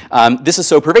 And this is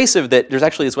so pervasive that there's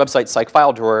actually this website,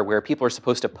 PsychFileDrawer, where people are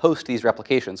supposed to post these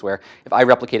replications, where if I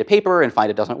replicate a paper and find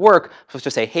it doesn't work, I'm supposed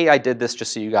to say, hey, I did this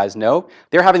just so you guys know.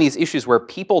 They're having these issues where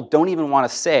people don't even want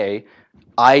to say,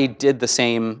 I did the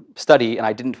same study and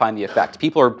I didn't find the effect.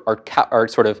 People are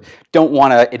sort of don't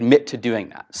want to admit to doing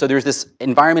that. So there's this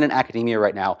environment in academia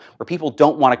right now where people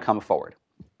don't want to come forward.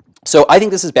 So I think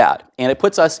this is bad, and it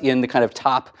puts us in the kind of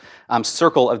top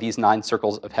circle of these 9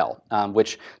 circles of hell,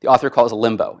 which the author calls a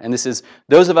limbo. And this is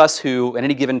those of us who, at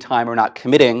any given time, are not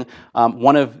committing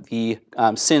one of the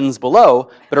sins below,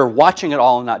 but are watching it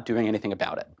all and not doing anything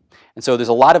about it. And so there's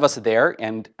a lot of us there,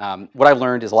 and what I've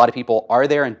learned is a lot of people are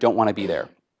there and don't want to be there.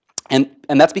 And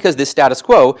that's because this status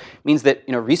quo means that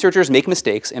researchers make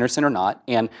mistakes, innocent or not,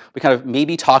 and we kind of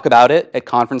maybe talk about it at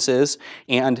conferences,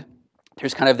 and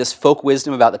there's kind of this folk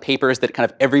wisdom about the papers that kind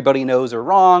of everybody knows are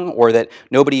wrong, or that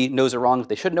nobody knows are wrong that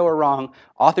they should know are wrong.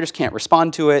 Authors can't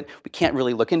respond to it. We can't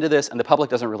really look into this, and the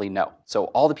public doesn't really know. So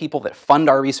all the people that fund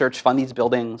our research, fund these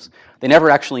buildings, they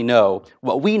never actually know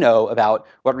what we know about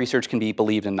what research can be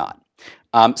believed and not.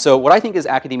 So what I think is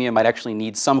academia might actually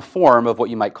need some form of what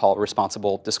you might call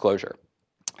responsible disclosure.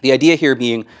 The idea here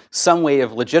being some way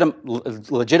of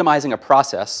legitimizing a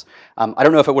process. I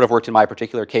don't know if it would have worked in my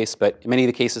particular case, but in many of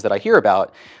the cases that I hear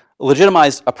about,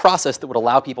 legitimize a process that would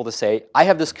allow people to say, I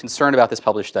have this concern about this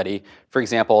published study. For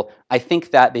example, I think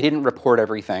that they didn't report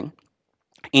everything,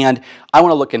 and I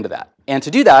want to look into that. And to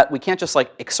do that, we can't just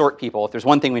like exhort people. If there's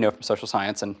one thing we know from social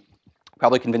science, and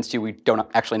probably convinced you we don't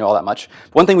actually know all that much.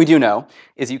 One thing we do know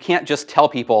is you can't just tell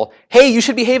people, hey, you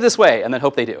should behave this way, and then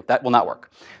hope they do. That will not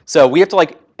work. So we have to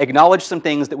like acknowledge some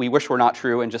things that we wish were not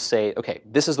true and just say, okay,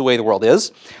 this is the way the world is.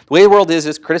 The way the world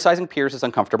is criticizing peers is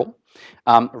uncomfortable.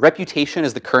 Reputation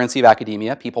is the currency of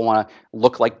academia. People want to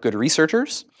look like good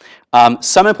researchers.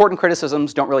 Some important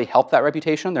criticisms don't really help that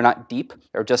reputation. They're not deep.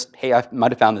 They're just, hey, I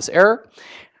might have found this error.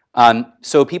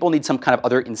 So people need some kind of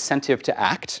other incentive to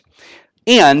act.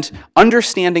 And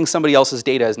understanding somebody else's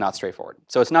data is not straightforward.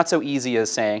 So it's not so easy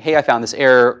as saying, hey, I found this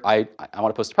error, I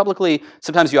want to post it publicly.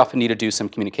 Sometimes you often need to do some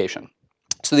communication.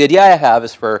 So the idea I have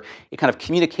is for a kind of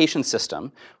communication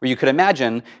system where you could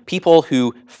imagine people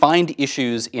who find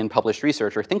issues in published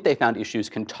research or think they found issues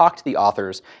can talk to the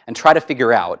authors and try to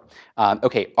figure out,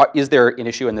 okay, is there an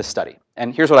issue in this study?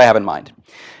 And here's what I have in mind.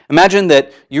 Imagine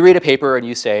that you read a paper and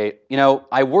you say,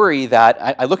 I worry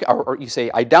that, or you say,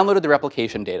 I downloaded the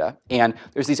replication data and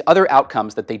there's these other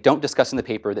outcomes that they don't discuss in the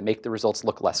paper that make the results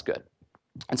look less good.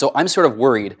 And so I'm sort of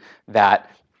worried that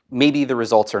maybe the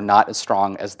results are not as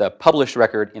strong as the published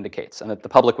record indicates, and that the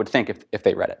public would think if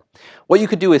they read it. What you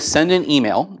could do is send an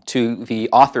email to the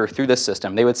author through this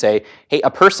system. They would say, hey,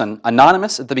 a person,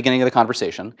 anonymous at the beginning of the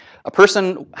conversation, a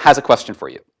person has a question for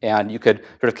you. And you could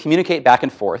sort of communicate back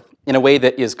and forth in a way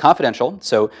that is confidential.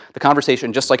 So the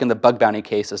conversation, just like in the bug bounty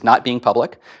case, is not being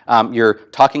public. You're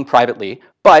talking privately,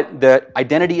 but the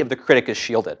identity of the critic is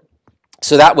shielded.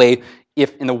 So that way,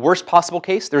 if in the worst possible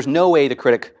case, there's no way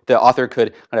the author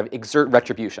could kind of exert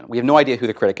retribution. We have no idea who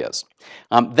the critic is.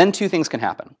 Then 2 things can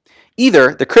happen.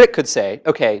 Either the critic could say,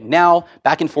 okay, now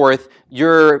back and forth,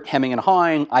 you're hemming and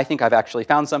hawing, I think I've actually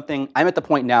found something. I'm at the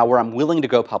point now where I'm willing to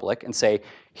go public and say,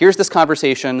 here's this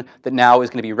conversation that now is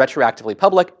going to be retroactively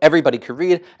public, everybody could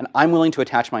read, and I'm willing to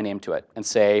attach my name to it and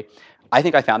say, I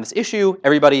think I found this issue.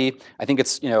 Everybody, I think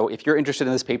it's, if you're interested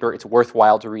in this paper, it's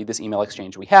worthwhile to read this email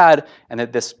exchange we had, and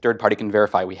that this third party can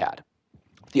verify we had.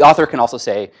 The author can also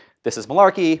say, this is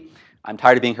malarkey, I'm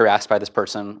tired of being harassed by this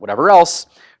person, whatever else.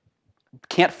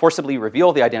 Can't forcibly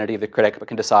reveal the identity of the critic, but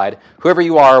can decide, whoever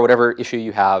you are, whatever issue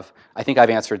you have, I think I've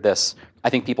answered this. I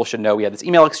think people should know we had this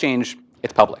email exchange,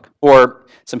 it's public. Or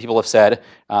some people have said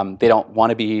they don't want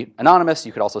to be anonymous.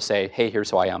 You could also say, hey, here's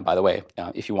who I am, by the way,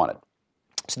 if you wanted.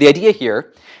 So the idea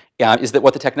here is that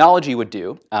what the technology would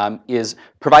do is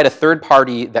provide a third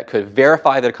party that could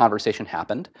verify that a conversation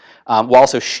happened, while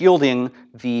also shielding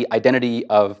the identity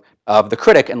of the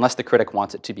critic unless the critic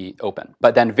wants it to be open,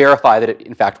 but then verify that it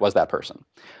in fact was that person.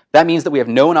 That means that we have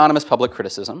no anonymous public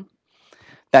criticism.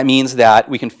 That means that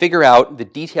we can figure out the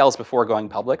details before going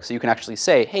public, so you can actually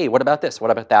say, hey, what about this,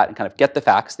 what about that, and kind of get the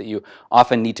facts that you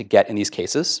often need to get in these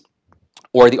cases.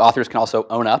 Or the authors can also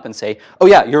own up and say, oh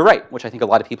yeah, you're right, which I think a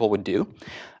lot of people would do.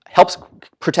 Helps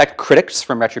protect critics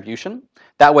from retribution.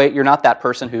 That way, you're not that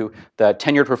person who the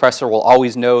tenured professor will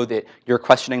always know that you're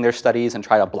questioning their studies and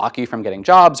try to block you from getting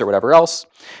jobs or whatever else.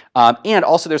 And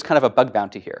also, there's kind of a bug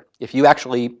bounty here. If you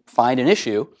actually find an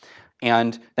issue,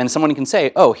 and then someone can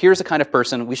say, oh, here's a kind of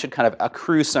person, we should kind of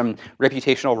accrue some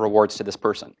reputational rewards to this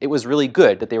person. It was really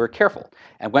good that they were careful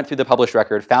and went through the published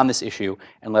record, found this issue,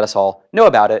 and let us all know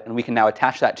about it, and we can now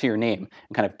attach that to your name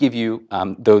and kind of give you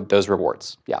those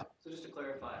rewards. Yeah. So just to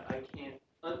clarify,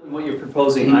 what you're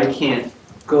proposing, I can't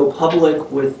go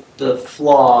public with the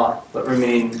flaw but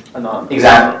remain anonymous.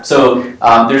 Exactly. So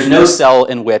there's no cell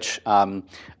in which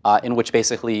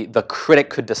basically the critic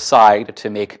could decide to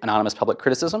make anonymous public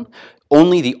criticism.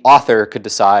 Only the author could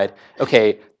decide,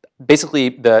 okay, basically,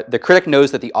 the critic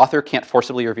knows that the author can't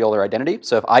forcibly reveal their identity.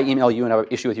 So if I email you and have an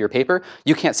issue with your paper,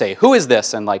 you can't say, who is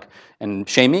this, and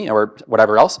shame me or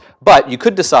whatever else. But you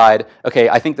could decide, okay,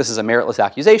 I think this is a meritless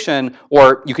accusation,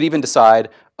 or you could even decide,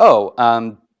 oh,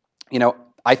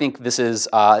 I think this is,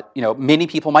 many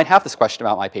people might have this question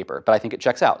about my paper, but I think it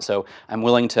checks out. So I'm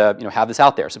willing to, have this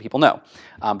out there so people know.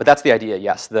 But that's the idea,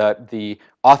 yes. The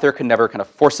author can never kind of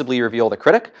forcibly reveal the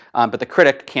critic, but the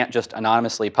critic can't just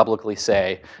anonymously, publicly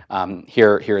say,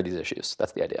 here are these issues.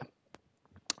 That's the idea.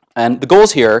 And the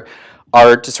goals here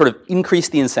are to sort of increase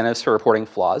the incentives for reporting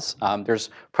flaws. There's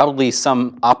probably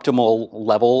some optimal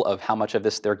level of how much of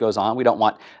this there goes on. We don't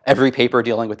want every paper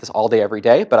dealing with this all day, every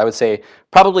day, but I would say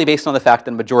probably based on the fact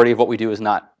that the majority of what we do is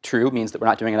not true means that we're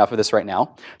not doing enough of this right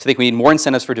now. So I think we need more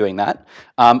incentives for doing that.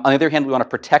 On the other hand, we want to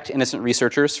protect innocent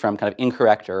researchers from kind of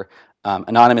incorrect or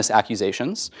anonymous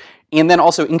accusations, and then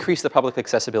also increase the public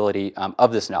accessibility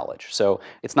of this knowledge. So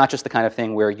it's not just the kind of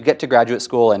thing where you get to graduate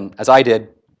school and, as I did,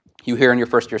 you hear in your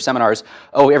first year seminars,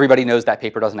 oh, everybody knows that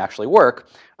paper doesn't actually work.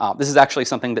 This is actually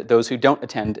something that those who don't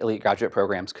attend elite graduate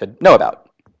programs could know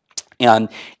about. And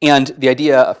the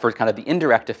idea for kind of the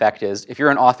indirect effect is, if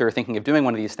you're an author thinking of doing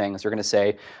one of these things, you're going to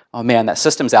say, oh man, that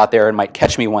system's out there and might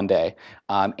catch me one day.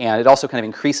 And it also kind of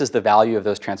increases the value of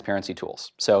those transparency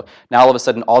tools. So now all of a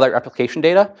sudden, all that replication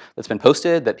data that's been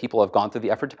posted, that people have gone through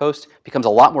the effort to post, becomes a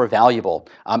lot more valuable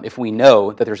if we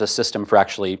know that there's a system for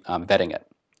actually vetting it.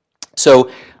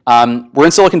 So we're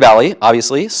in Silicon Valley,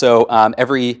 obviously, so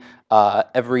every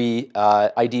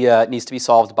idea needs to be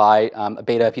solved by a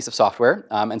beta piece of software.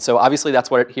 And so obviously that's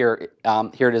what here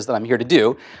it is that I'm here to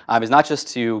do, is not just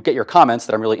to get your comments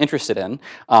that I'm really interested in,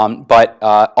 but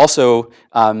also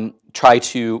try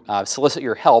to solicit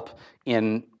your help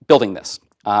in building this.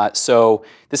 So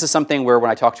this is something where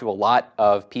when I talk to a lot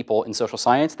of people in social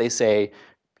science, they say,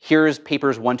 here's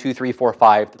papers 1, 2, 3, 4,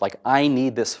 5, like I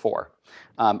need this for.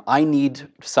 I need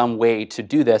some way to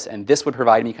do this, and this would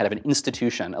provide me kind of an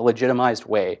institution, a legitimized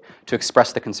way to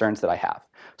express the concerns that I have.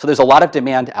 So there's a lot of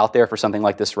demand out there for something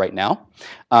like this right now.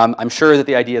 I'm sure that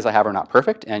the ideas I have are not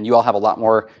perfect, and you all have a lot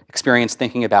more experience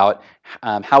thinking about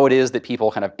how it is that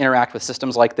people kind of interact with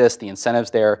systems like this, the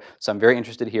incentives there. So I'm very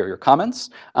interested to hear your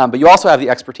comments. But you also have the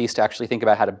expertise to actually think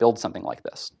about how to build something like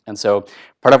this. And so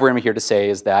part of what I'm here to say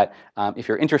is that if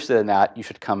you're interested in that, you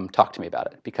should come talk to me about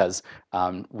it, because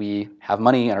we have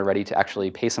money and are ready to actually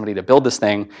pay somebody to build this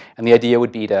thing. And the idea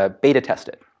would be to beta test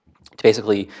it. To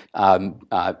basically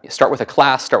start with a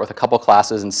class, start with a couple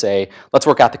classes and say, let's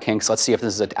work out the kinks, let's see if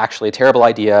this is actually a terrible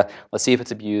idea, let's see if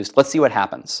it's abused, let's see what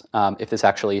happens, if this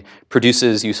actually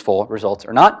produces useful results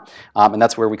or not, and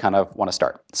that's where we kind of want to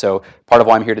start. So part of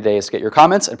why I'm here today is to get your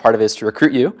comments, and part of it is to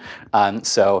recruit you,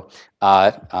 so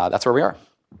that's where we are.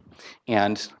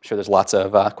 And I'm sure there's lots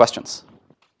of questions.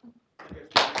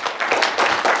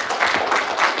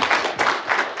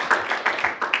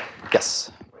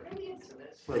 Yes?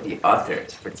 For the author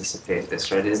to participate in this,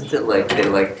 right? Isn't it like they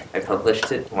I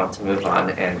published it, want to move on,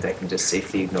 and I can just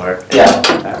safely ignore it?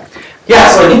 Yeah. Yeah.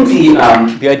 So I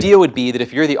think the idea would be that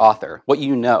if you're the author, what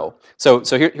you know. So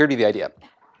here'd be the idea.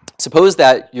 Suppose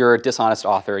that you're a dishonest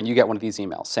author and you get one of these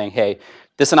emails saying, hey,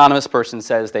 this anonymous person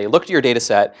says they looked at your data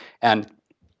set and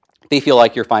they feel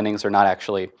like your findings are not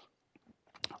actually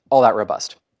all that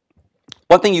robust.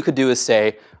 One thing you could do is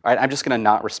say, all right, I'm just going to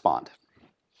not respond.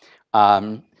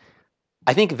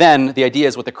 I think then the idea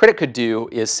is what the critic could do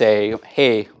is say,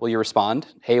 hey, will you respond?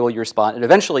 Hey, will you respond? And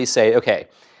eventually say, okay,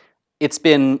 it's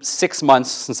been 6 months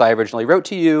since I originally wrote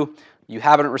to you. You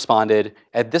haven't responded.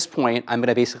 At this point, I'm going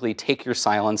to basically take your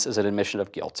silence as an admission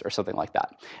of guilt or something like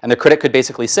that. And the critic could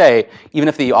basically say, even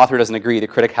if the author doesn't agree, the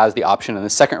critic has the option in the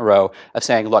second row of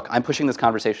saying, look, I'm pushing this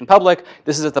conversation public.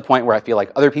 This is at the point where I feel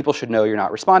like other people should know you're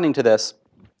not responding to this.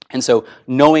 And so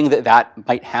knowing that that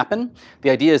might happen, the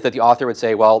idea is that the author would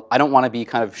say, well, I don't want to be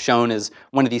kind of shown as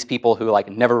one of these people who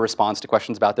never responds to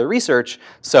questions about their research,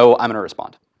 so I'm going to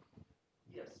respond.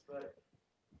 Yes, but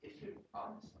if you're an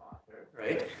honest author,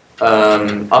 right?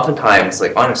 Oftentimes,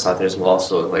 honest authors will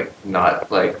also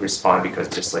not respond because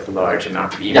just a large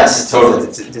amount of emails. Yes, totally.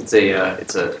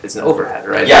 It's an overhead,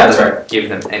 right? Yeah, that's right. Give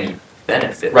them any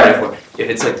benefit. Right. If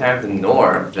it's kind of the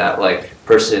norm that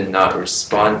person not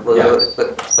respond,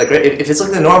 if it's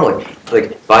the normal,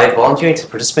 by volunteering to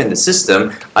participate in the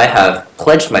system, I have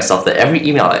pledged myself that every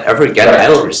email I ever get, I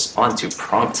will respond to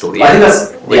promptly. I think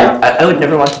that's I would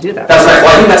never want to do that. That's right.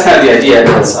 Well, I think that's kind of the idea.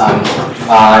 Because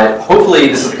hopefully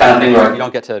this is the kind of thing where you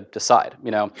don't get to decide.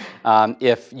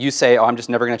 If you say, oh, I'm just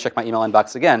never going to check my email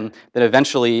inbox again, then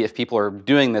eventually if people are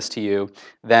doing this to you,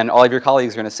 then all of your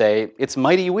colleagues are going to say, it's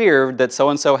mighty weird that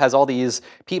so-and-so has all these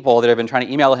people that have been trying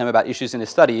to email him about issues in his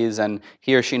studies, and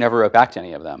he or she never wrote back to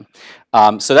any of them.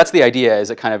 So that's the idea,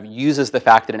 is it kind of uses the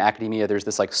fact that in academia there's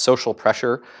this like social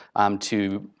pressure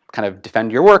to kind of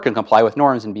defend your work and comply with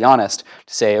norms and be honest,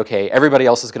 to say, okay, everybody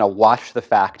else is going to watch the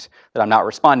fact that I'm not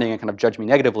responding and kind of judge me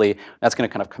negatively. That's going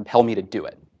to kind of compel me to do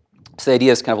it. So the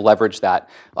idea is kind of leverage that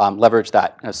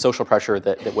kind of social pressure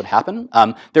that would happen.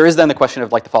 There is then the question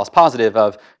of like the false positive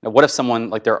of what if someone,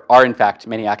 like there are in fact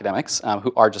many academics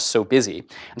who are just so busy.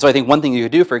 And so I think one thing you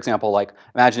could do, for example, like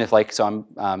imagine if like, so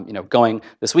I'm going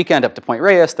this weekend up to Point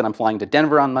Reyes, then I'm flying to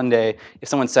Denver on Monday. If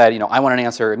someone said, I want an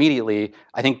answer immediately,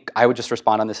 I think I would just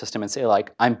respond on the system and say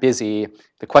like, I'm busy.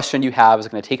 The question you have is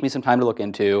going to take me some time to look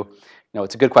into.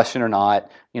 It's a good question or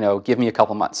not. Give me a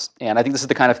couple months. And I think this is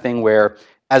the kind of thing where,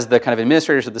 as the kind of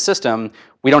administrators of the system,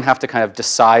 we don't have to kind of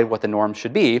decide what the norm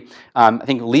should be. I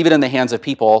think leave it in the hands of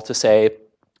people to say,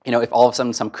 if all of a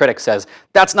sudden some critic says,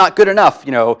 that's not good enough,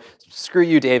 screw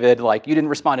you, David, like you didn't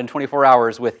respond in 24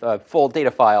 hours with a full data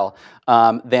file,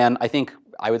 then I think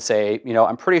I would say,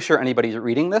 I'm pretty sure anybody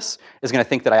reading this is going to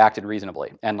think that I acted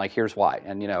reasonably, and like here's why,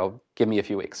 and give me a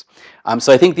few weeks.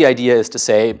 So I think the idea is to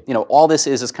say, all this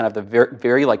is kind of the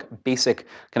very like basic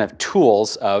kind of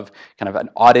tools of kind of an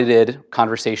audited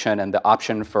conversation and the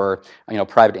option for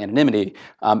private anonymity,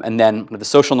 and then the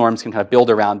social norms can kind of build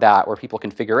around that, where people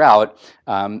can figure out,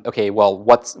 okay, well,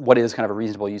 what is kind of a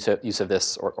reasonable use of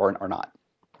this or not,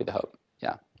 with the hope.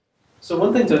 Yeah. So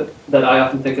one thing that I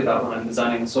often think about when I'm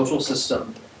designing a social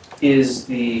system is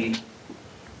the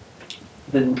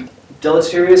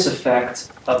deleterious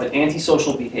effect of an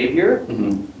antisocial behavior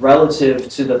relative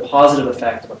to the positive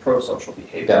effect of a pro-social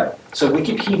behavior. Yeah. So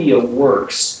Wikipedia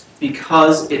works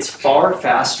because it's far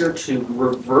faster to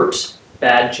revert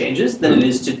bad changes than it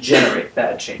is to generate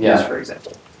bad changes, for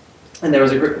example. And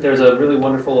there's a really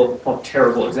wonderful, well,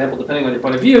 terrible example, depending on your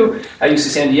point of view, at UC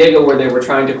San Diego, where they were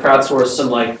trying to crowdsource some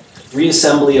like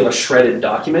reassembly of a shredded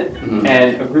document,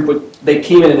 and a group they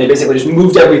came in and they basically just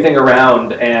moved everything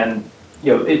around, and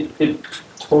it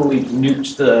totally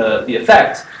nuked the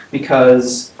effect,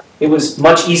 because it was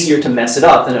much easier to mess it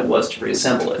up than it was to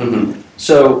reassemble it.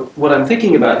 So what I'm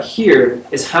thinking about here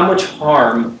is how much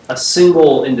harm a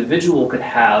single individual could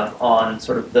have on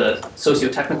sort of the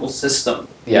socio-technical system,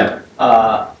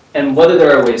 and whether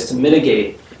there are ways to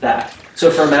mitigate that. So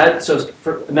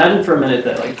imagine for a minute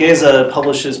that like Geza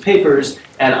publishes papers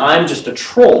and I'm just a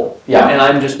troll, and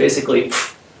I'm just basically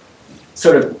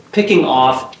sort of picking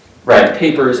off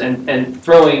papers and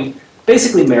throwing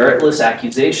basically meritless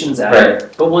accusations at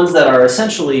it, but ones that are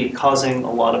essentially causing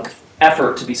a lot of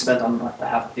effort to be spent on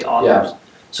behalf of the authors.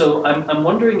 So I'm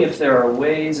wondering if there are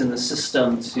ways in the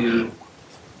system to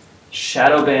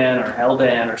shadow ban or hell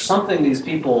ban or something these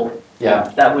people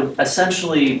that would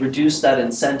essentially reduce that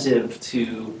incentive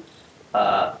to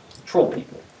troll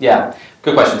people. Yeah,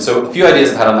 good question. So a few ideas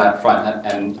I've had on that front,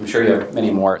 and I'm sure you have many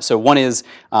more. So one is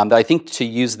that I think to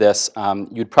use this,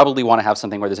 you'd probably want to have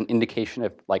something where there's an indication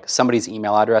if like somebody's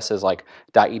email address is like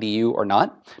 .edu or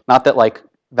not. Not that like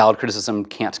valid criticism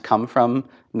can't come from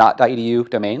 .edu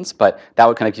domains, but that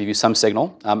would kind of give you some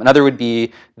signal. Another would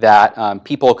be that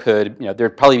people could,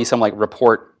 there'd probably be some like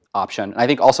report option. And I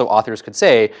think also authors could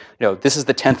say, this is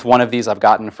the 10th one of these I've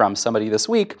gotten from somebody this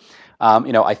week.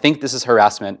 I think this is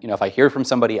harassment. If I hear from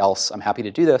somebody else, I'm happy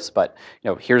to do this, but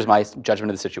here's my judgment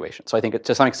of the situation. So I think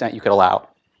to some extent you could allow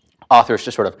authors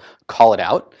to sort of call it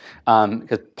out,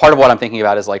 because part of what I'm thinking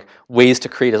about is like ways to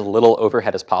create as little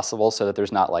overhead as possible, so that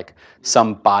there's not like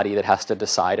some body that has to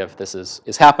decide if this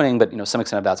is happening, but some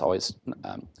extent of that's always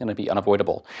going to be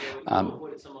unavoidable.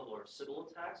 Avoid some of our civil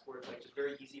attacks, where it's like just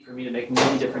very easy for me to make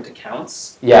many different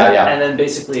accounts. And then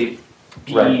basically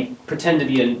pretend to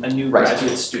be a new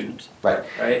graduate student. Right.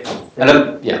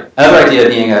 Another idea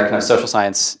being a kind of social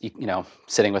science,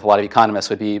 sitting with a lot of economists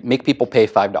would be make people pay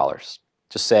 $5.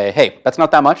 Just say, hey, that's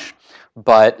not that much,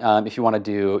 but if you want to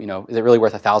do, is it really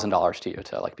worth $1,000 to you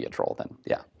to like be a troll?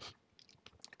 Then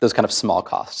those kind of small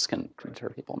costs can deter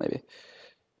people maybe.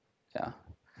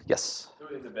 Yes.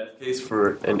 So in the best case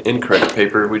for an incorrect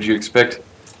paper, would you expect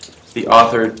the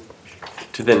author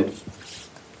to then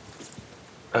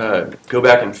go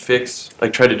back and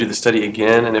try to do the study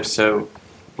again, and if so,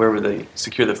 where would they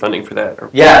secure the funding for that?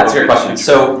 Yeah, that's a great question.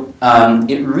 So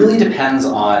it really depends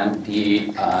on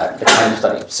the kind of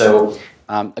study. So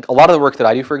a lot of the work that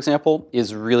I do, for example,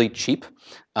 is really cheap.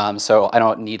 So I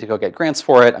don't need to go get grants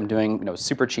for it. I'm doing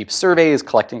super cheap surveys,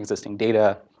 collecting existing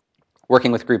data.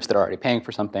 working with groups that are already paying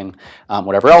for something,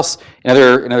 whatever else. In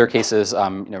other cases,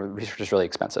 research is really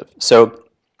expensive. So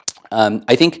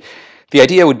I think the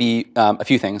idea would be a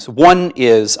few things. One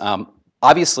is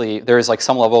obviously there is like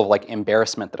some level of like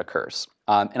embarrassment that occurs,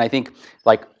 and I think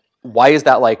like why is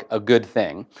that like a good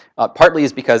thing? Partly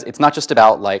is because it's not just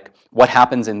about like what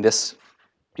happens in this,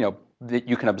 that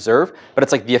you can observe, but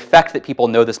it's like the effect that people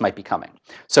know this might be coming.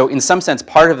 So in some sense,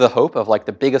 part of the hope of like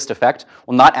the biggest effect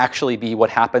will not actually be what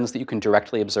happens that you can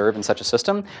directly observe in such a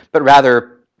system, but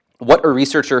rather what a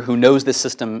researcher who knows this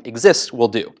system exists will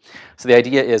do. So the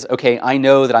idea is, okay, I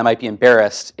know that I might be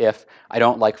embarrassed if I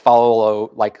don't like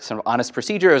follow like some honest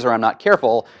procedures or I'm not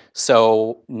careful,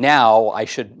 so now I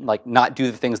should like not do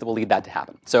the things that will lead that to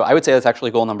happen. So I would say that's actually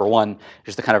goal number one,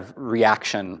 just the kind of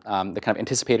reaction, the kind of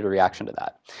anticipated reaction to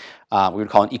that. We would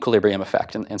call an equilibrium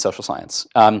effect in social science.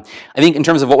 I think in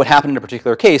terms of what would happen in a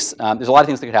particular case, there's a lot of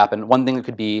things that could happen. One thing that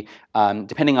could be,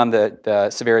 depending on the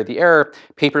severity of the error,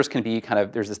 papers can be kind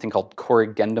of, there's this thing called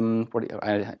corrigendum,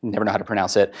 I never know how to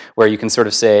pronounce it, where you can sort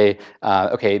of say,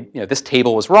 okay, this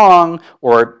table was wrong,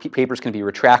 or papers can be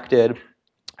retracted.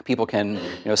 People can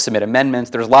submit amendments.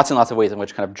 There's lots and lots of ways in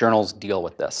which kind of journals deal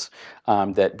with this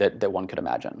that one could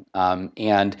imagine.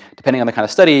 And depending on the kind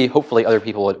of study, hopefully other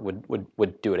people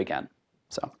would do it again.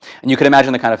 So, and you could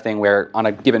imagine the kind of thing where on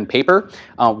a given paper,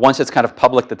 once it's kind of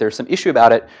public that there's some issue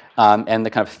about it, and the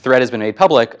kind of thread has been made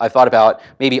public, I thought about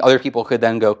maybe other people could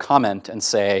then go comment and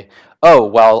say, oh,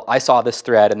 well, I saw this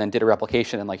thread and then did a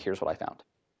replication and like, here's what I found.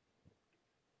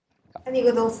 And you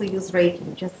could also use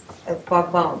rating just as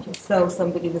bug bounty. So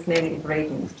somebody with negative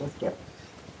ratings just get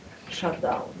shut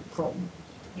down from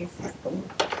your system.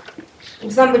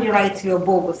 If somebody writes you a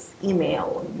bogus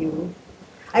email,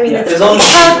 it's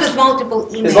hard with multiple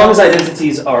emails. As long as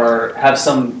identities have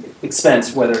some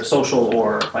expense, whether social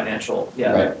or financial,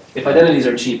 yeah. Right. If identities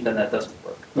are cheap, then that doesn't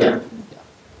work. Yeah,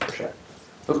 for sure.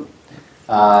 Okay,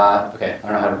 I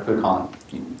don't know how to put Colin.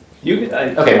 Okay,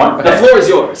 the floor is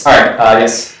yours. All right,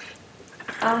 yes.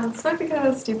 This might be kind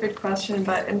of a stupid question,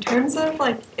 but in terms of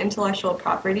like intellectual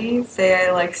property, say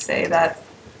I say that,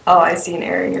 oh, I see an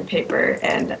error in your paper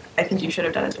and I think you should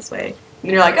have done it this way.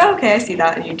 And you're like, oh, okay, I see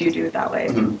that, and you do it that way.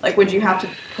 Mm-hmm. Like, would you have to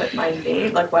put my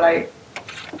name? Like, would I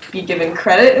be given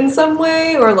credit in some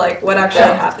way, or like what actually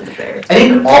happens there? I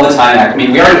think all the time,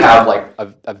 we already have like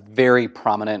a very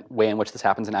prominent way in which this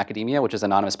happens in academia, which is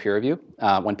anonymous peer review.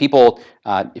 When people,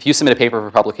 if you submit a paper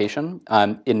for publication,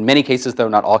 in many cases, though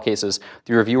not all cases,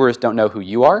 the reviewers don't know who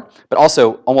you are, but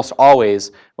also almost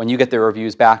always when you get the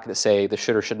reviews back that say this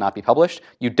should or should not be published,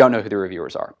 you don't know who the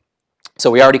reviewers are. So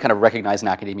we already kind of recognize in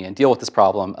academia and deal with this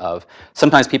problem of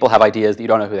sometimes people have ideas that you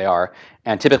don't know who they are,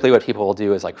 and typically what people will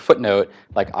do is like footnote,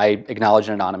 like I acknowledge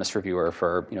an anonymous reviewer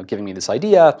for giving me this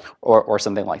idea or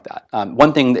something like that.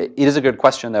 One thing that, it is a good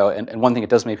question though, and one thing it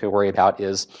does make me worry about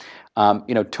is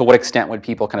to what extent would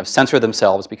people kind of censor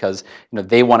themselves because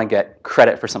they want to get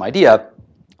credit for some idea.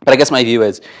 But I guess my view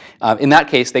is, in that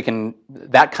case,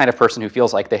 that kind of person who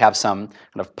feels like they have some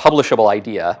kind of publishable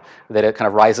idea, that it kind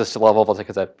of rises to the level of like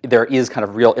there is kind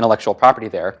of real intellectual property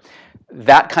there,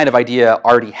 that kind of idea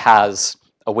already has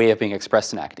a way of being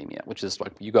expressed in academia, which is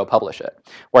like you go publish it.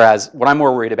 Whereas what I'm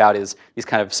more worried about is these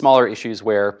kind of smaller issues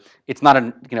where it's not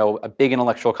a big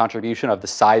intellectual contribution of the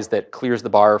size that clears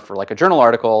the bar for like a journal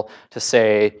article to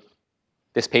say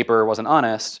this paper wasn't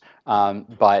honest,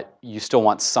 but you still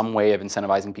want some way of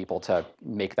incentivizing people to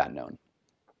make that known.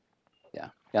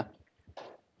 Yeah.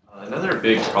 Another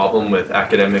big problem with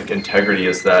academic integrity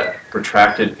is that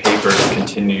retracted papers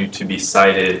continue to be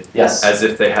cited as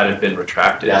if they hadn't been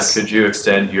retracted. Yes. Could you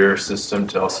extend your system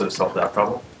to also solve that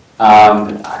problem?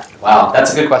 Wow,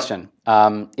 that's a good question.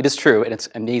 It is true, and it's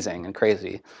amazing and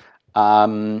crazy. I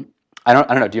don't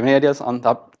know. Do you have any ideas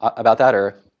about that,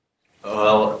 or?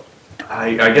 Well,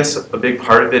 I guess a big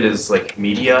part of it is like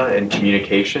media and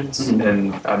communications,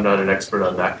 and I'm not an expert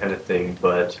on that kind of thing,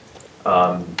 but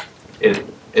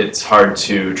it's hard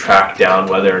to track down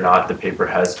whether or not the paper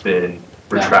has been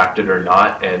retracted or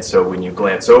not, and so when you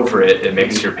glance over it, it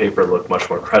makes your paper look much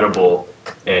more credible,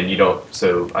 and you don't,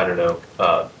 so I don't know,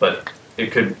 but it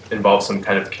could involve some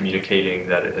kind of communicating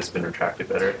that it has been retracted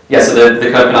better. Yeah, so the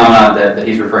kind of phenomenon that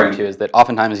he's referring to is that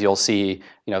oftentimes you'll see,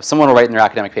 someone will write in their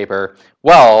academic paper,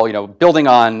 well, building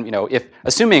on, if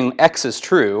assuming X is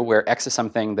true, where X is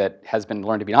something that has been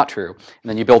learned to be not true, and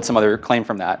then you build some other claim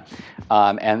from that,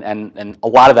 and a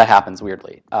lot of that happens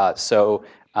weirdly.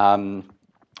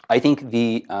 I think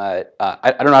I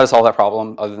don't know how to solve that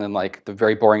problem other than like the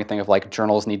very boring thing of like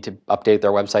journals need to update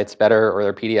their websites better or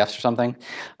their PDFs or something.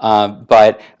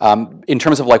 But in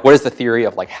terms of like what is the theory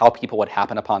of like how people would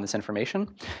happen upon this information,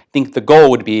 I think the goal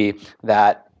would be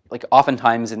that like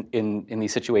oftentimes in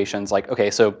these situations, like, okay,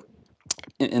 so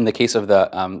in the case of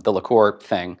the liqueur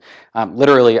thing,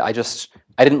 literally I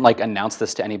didn't like announce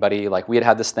this to anybody. Like we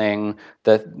had this thing,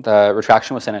 the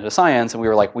retraction was sent into science, and we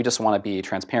were like, we just want to be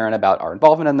transparent about our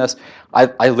involvement in this.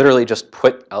 I literally just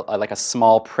put like a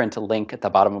small print link at the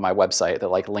bottom of my website that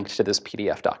like linked to this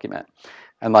PDF document,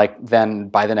 and like then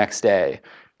by the next day,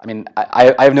 I mean,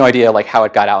 I have no idea like how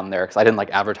it got out in there because I didn't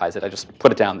like advertise it. I just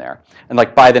put it down there, and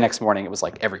like by the next morning, it was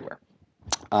like everywhere.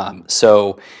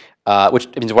 Which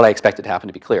means what I expected to happen,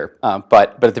 to be clear.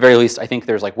 But at the very least, I think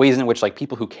there's like ways in which like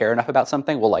people who care enough about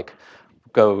something will like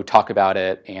go talk about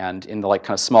it, and in the like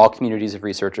kind of small communities of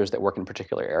researchers that work in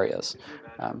particular areas.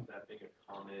 That being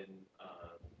a common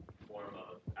form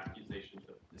of accusations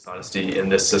of dishonesty in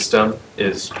this system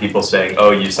is people saying,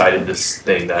 "Oh, you cited this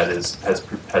thing that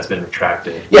has been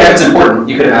retracted." Yeah, it's important.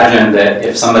 You could imagine that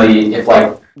if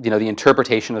like the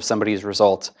interpretation of somebody's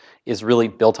result is really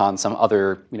built on some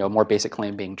other more basic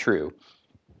claim being true,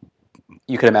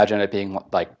 you could imagine it being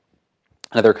like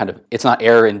another kind of, it's not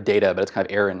error in data, but it's kind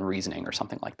of error in reasoning or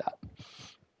something like that.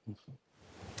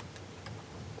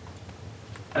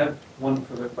 I have one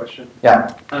further question.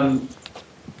 Yeah.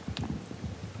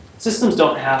 Systems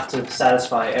don't have to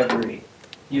satisfy every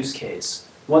use case.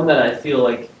 One that I feel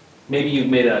like maybe you've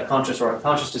made a conscious or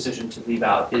unconscious decision to leave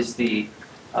out is the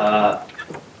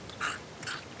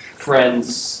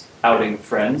friends outing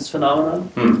friends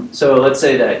phenomenon. So let's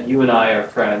say that you and I are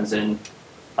friends, and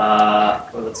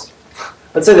let's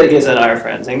say that Geza and I are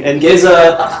friends, and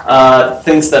Geza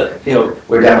thinks that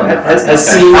We're definitely not friends. has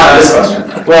Okay. seen This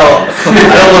question. well, I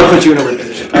don't want to put you in a weird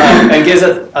position. And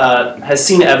Geza has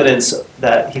seen evidence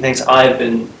that he thinks I've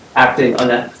been acting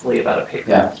unethically about a paper.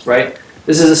 Yeah. Right.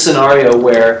 This is a scenario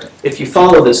where if you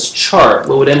follow this chart,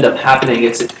 what would end up happening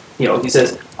is he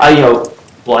says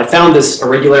I found this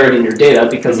irregularity in your data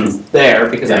because it's there,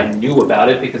 because I knew about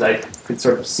it, because I could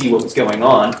sort of see what was going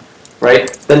on,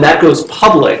 right? Then that goes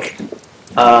public.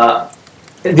 The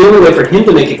only way for him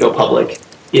to make it go public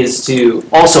is to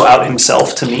also out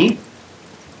himself to me.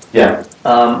 Yeah.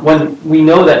 When we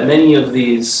know that many of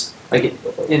these, like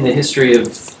in the history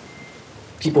of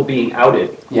people being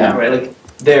outed, right?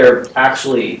 Like they're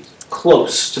actually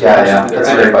close to the person who they're That's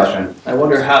a outing. great question. I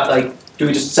wonder how, do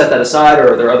we just set that aside,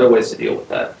 or are there other ways to deal with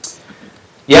that?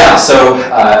 Yeah, so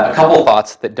a couple of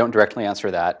thoughts that don't directly answer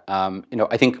that.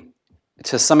 I think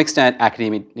to some extent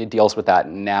academia deals with that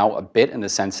now a bit, in the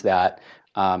sense that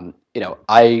at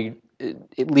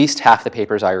least half the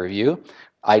papers I review,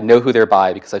 I know who they're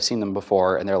by because I've seen them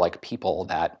before, and they're like people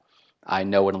that I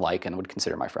know and like and would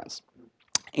consider my friends.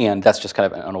 And that's just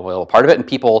kind of an unavoidable part of it. And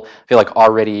people feel like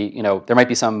already, there might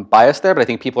be some bias there, but I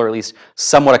think people are at least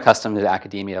somewhat accustomed to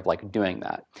academia of like doing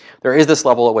that. There is this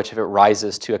level at which if it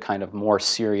rises to a kind of more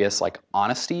serious like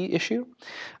honesty issue.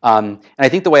 And I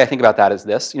think the way I think about that is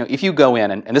this, if you go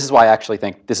in, and this is why I actually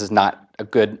think this is not a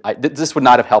good, this would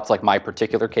not have helped like my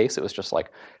particular case. It was just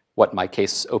like what my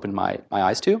case opened my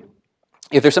eyes to.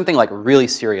 If there's something like really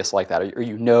serious like that,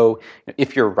 or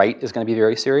if you're right is going to be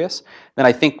very serious, then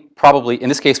I think probably, in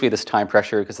this case we had this time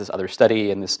pressure because this other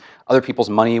study and this other people's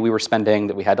money we were spending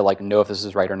that we had to like know if this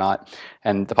is right or not,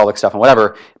 and the public stuff and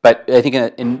whatever. But I think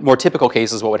in more typical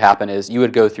cases what would happen is you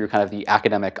would go through kind of the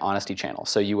academic honesty channel.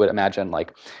 So you would imagine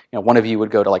like, one of you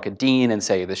would go to like a dean and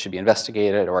say this should be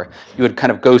investigated, or you would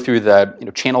kind of go through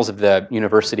the channels of the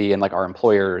university and like our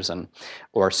employers and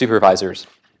or supervisors.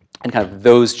 And kind of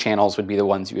those channels would be the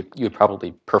ones you would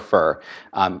probably prefer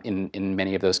in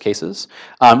many of those cases.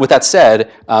 With that said,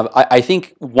 I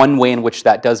think one way in which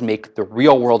that does make the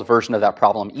real world version of that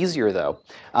problem easier, though,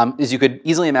 is you could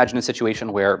easily imagine a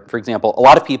situation where, for example, a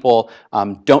lot of people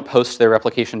don't post their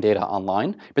replication data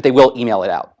online, but they will email it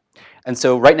out. And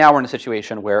so right now we're in a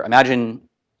situation where, imagine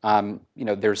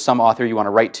there's some author you want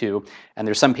to write to, and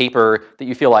there's some paper that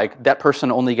you feel like that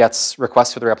person only gets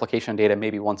requests for their replication data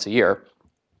maybe once a year,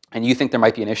 and you think there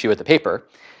might be an issue with the paper.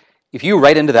 If you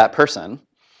write into that person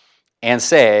and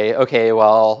say, okay,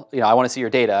 well, I want to see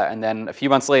your data, and then a few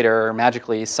months later,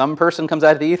 magically, some person comes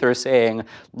out of the ether saying,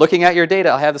 looking at your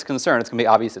data, I have this concern, it's going to be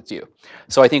obvious it's you.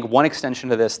 So I think one extension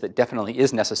to this that definitely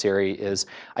is necessary is,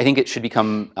 I think it should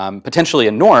become potentially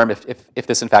a norm, if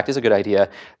this in fact is a good idea,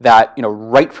 that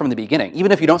right from the beginning,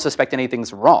 even if you don't suspect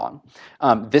anything's wrong,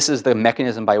 this is the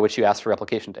mechanism by which you ask for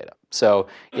replication data. So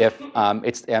if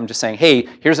I'm just saying, hey,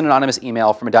 here's an anonymous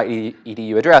email from a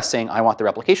 .edu address saying I want the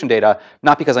replication data,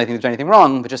 not because I think there's anything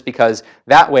wrong, but just because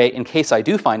that way, in case I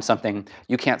do find something,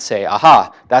 you can't say,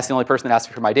 aha, that's the only person that asked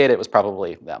me for my data, it was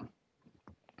probably them.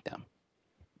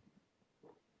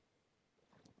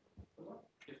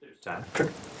 If there's time. Sure.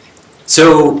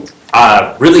 So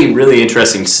really, really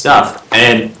interesting stuff.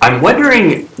 And I'm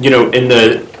wondering, in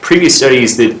the previous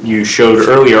studies that you showed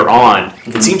earlier on,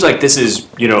 it seems like this is,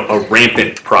 a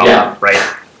rampant problem,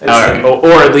 right?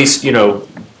 Or at least,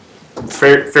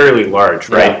 fairly large,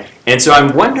 right? Yeah. And so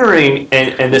I'm wondering,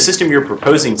 and the system you're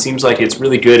proposing seems like it's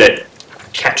really good at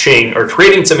catching or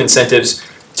creating some incentives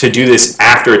to do this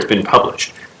after it's been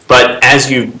published. But as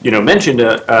you mentioned,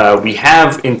 we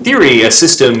have in theory a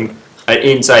system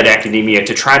inside academia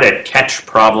to try to catch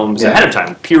problems ahead of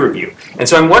time, peer review. And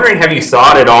so I'm wondering, have you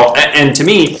thought at all? And to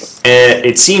me,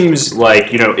 it seems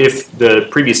like if the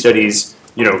previous studies,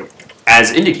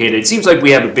 as indicated, it seems like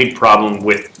we have a big problem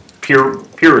with peer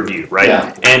review, right?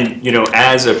 Yeah. And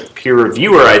as a peer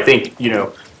reviewer, I think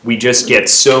we just get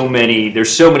so many.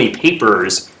 There's so many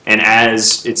papers. And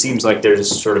as it seems like there's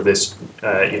sort of this,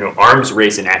 arms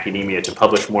race in academia to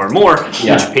publish more and more,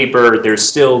 each paper, there's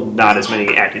still not as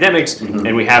many academics,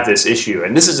 and we have this issue.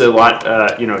 And this is a lot,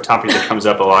 topic that comes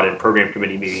up a lot in program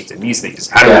committee meetings and these things.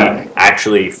 How do we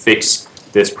actually fix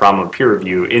this problem of peer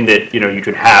review in that, you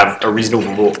could have a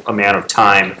reasonable amount of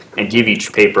time and give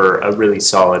each paper a really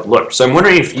solid look. So I'm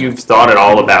wondering if you've thought at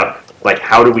all about, like,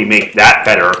 how do we make that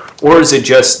better? Or is it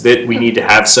just that we need to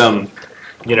have some,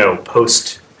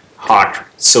 post hoc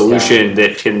solution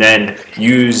that can then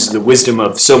use the wisdom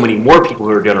of so many more people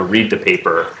who are going to read the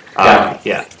paper.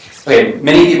 Okay,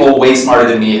 many people way smarter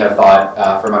than me have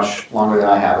thought for much longer than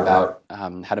I have about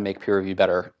how to make peer review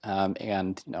better.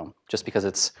 And just because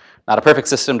it's not a perfect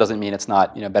system doesn't mean it's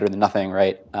not better than nothing,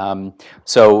 right?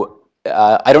 So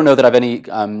I don't know that I have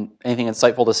anything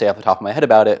insightful to say off the top of my head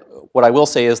about it. What I will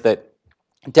say is that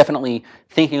definitely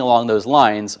thinking along those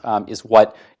lines is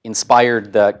what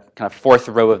inspired the kind of fourth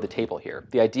row of the table here.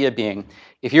 The idea being,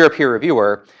 if you're a peer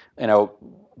reviewer,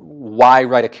 why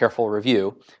write a careful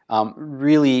review?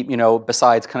 Really,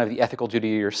 besides kind of the ethical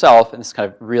duty to yourself, and this is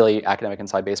kind of really academic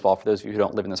inside baseball for those of you who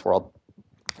don't live in this world.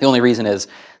 The only reason is,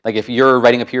 like, if you're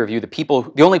writing a peer review,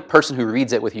 the only person who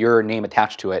reads it with your name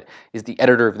attached to it is the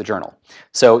editor of the journal.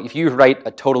 So if you write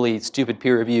a totally stupid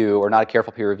peer review or not a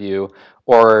careful peer review,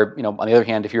 or on the other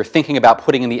hand, if you're thinking about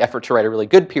putting in the effort to write a really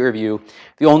good peer review,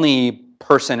 the only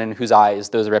person in whose eyes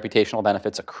those reputational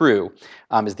benefits accrue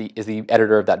is the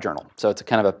editor of that journal. So it's a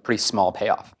kind of a pretty small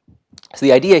payoff. So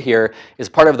the idea here is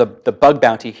part of the bug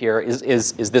bounty here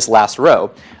is this last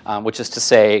row, which is to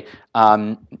say,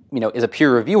 as a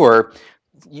peer reviewer,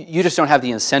 you just don't have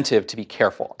the incentive to be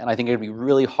careful, and I think it would be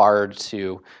really hard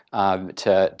to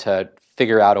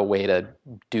figure out a way to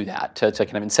do that, to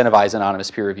kind of incentivize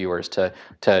anonymous peer reviewers to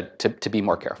be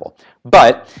more careful.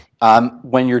 But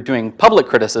when you're doing public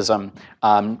criticism,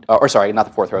 or sorry, not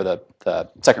the fourth row, the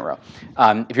second row.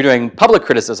 If you're doing public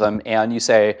criticism and you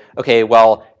say, okay,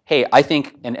 well, hey, I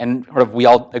think, and sort of we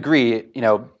all agree,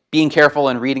 being careful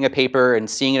and reading a paper and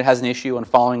seeing it has an issue and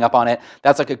following up on it,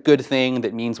 that's like a good thing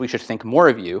that means we should think more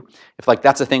of you. If like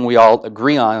that's a thing we all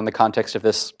agree on in the context of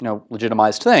this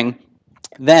legitimized thing,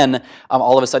 then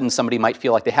all of a sudden somebody might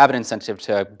feel like they have an incentive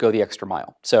to go the extra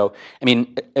mile. So, I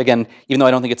mean, again, even though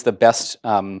I don't think it's the best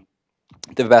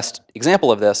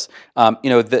example of this,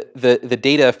 the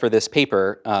data for this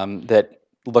paper that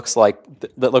looked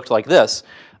like this,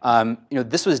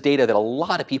 this was data that a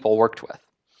lot of people worked with.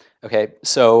 Okay,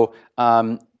 so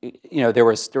there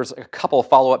was a couple of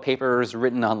follow-up papers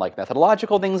written on like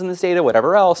methodological things in this data,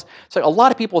 whatever else. So a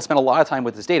lot of people spent a lot of time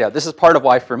with this data. This is part of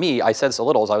why, for me, I said so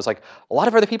little. Is I was like, a lot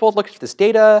of other people looked at this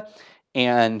data,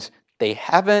 and they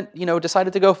haven't,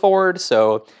 decided to go forward.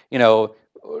 So,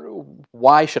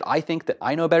 why should I think that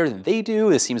I know better than they do?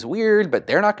 This seems weird, but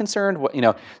they're not concerned.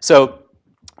 So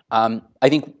I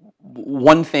think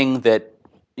one thing that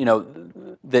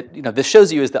this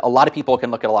shows you is that a lot of people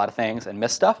can look at a lot of things and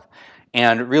miss stuff.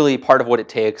 And really part of what it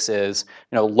takes is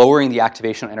lowering the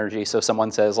activation energy. So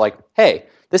someone says like, hey,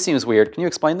 this seems weird. Can you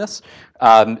explain this?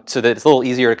 So that it's a little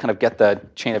easier to kind of get the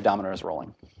chain of dominoes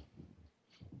rolling.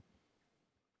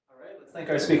 All right, let's thank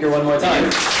our speaker one more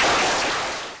time.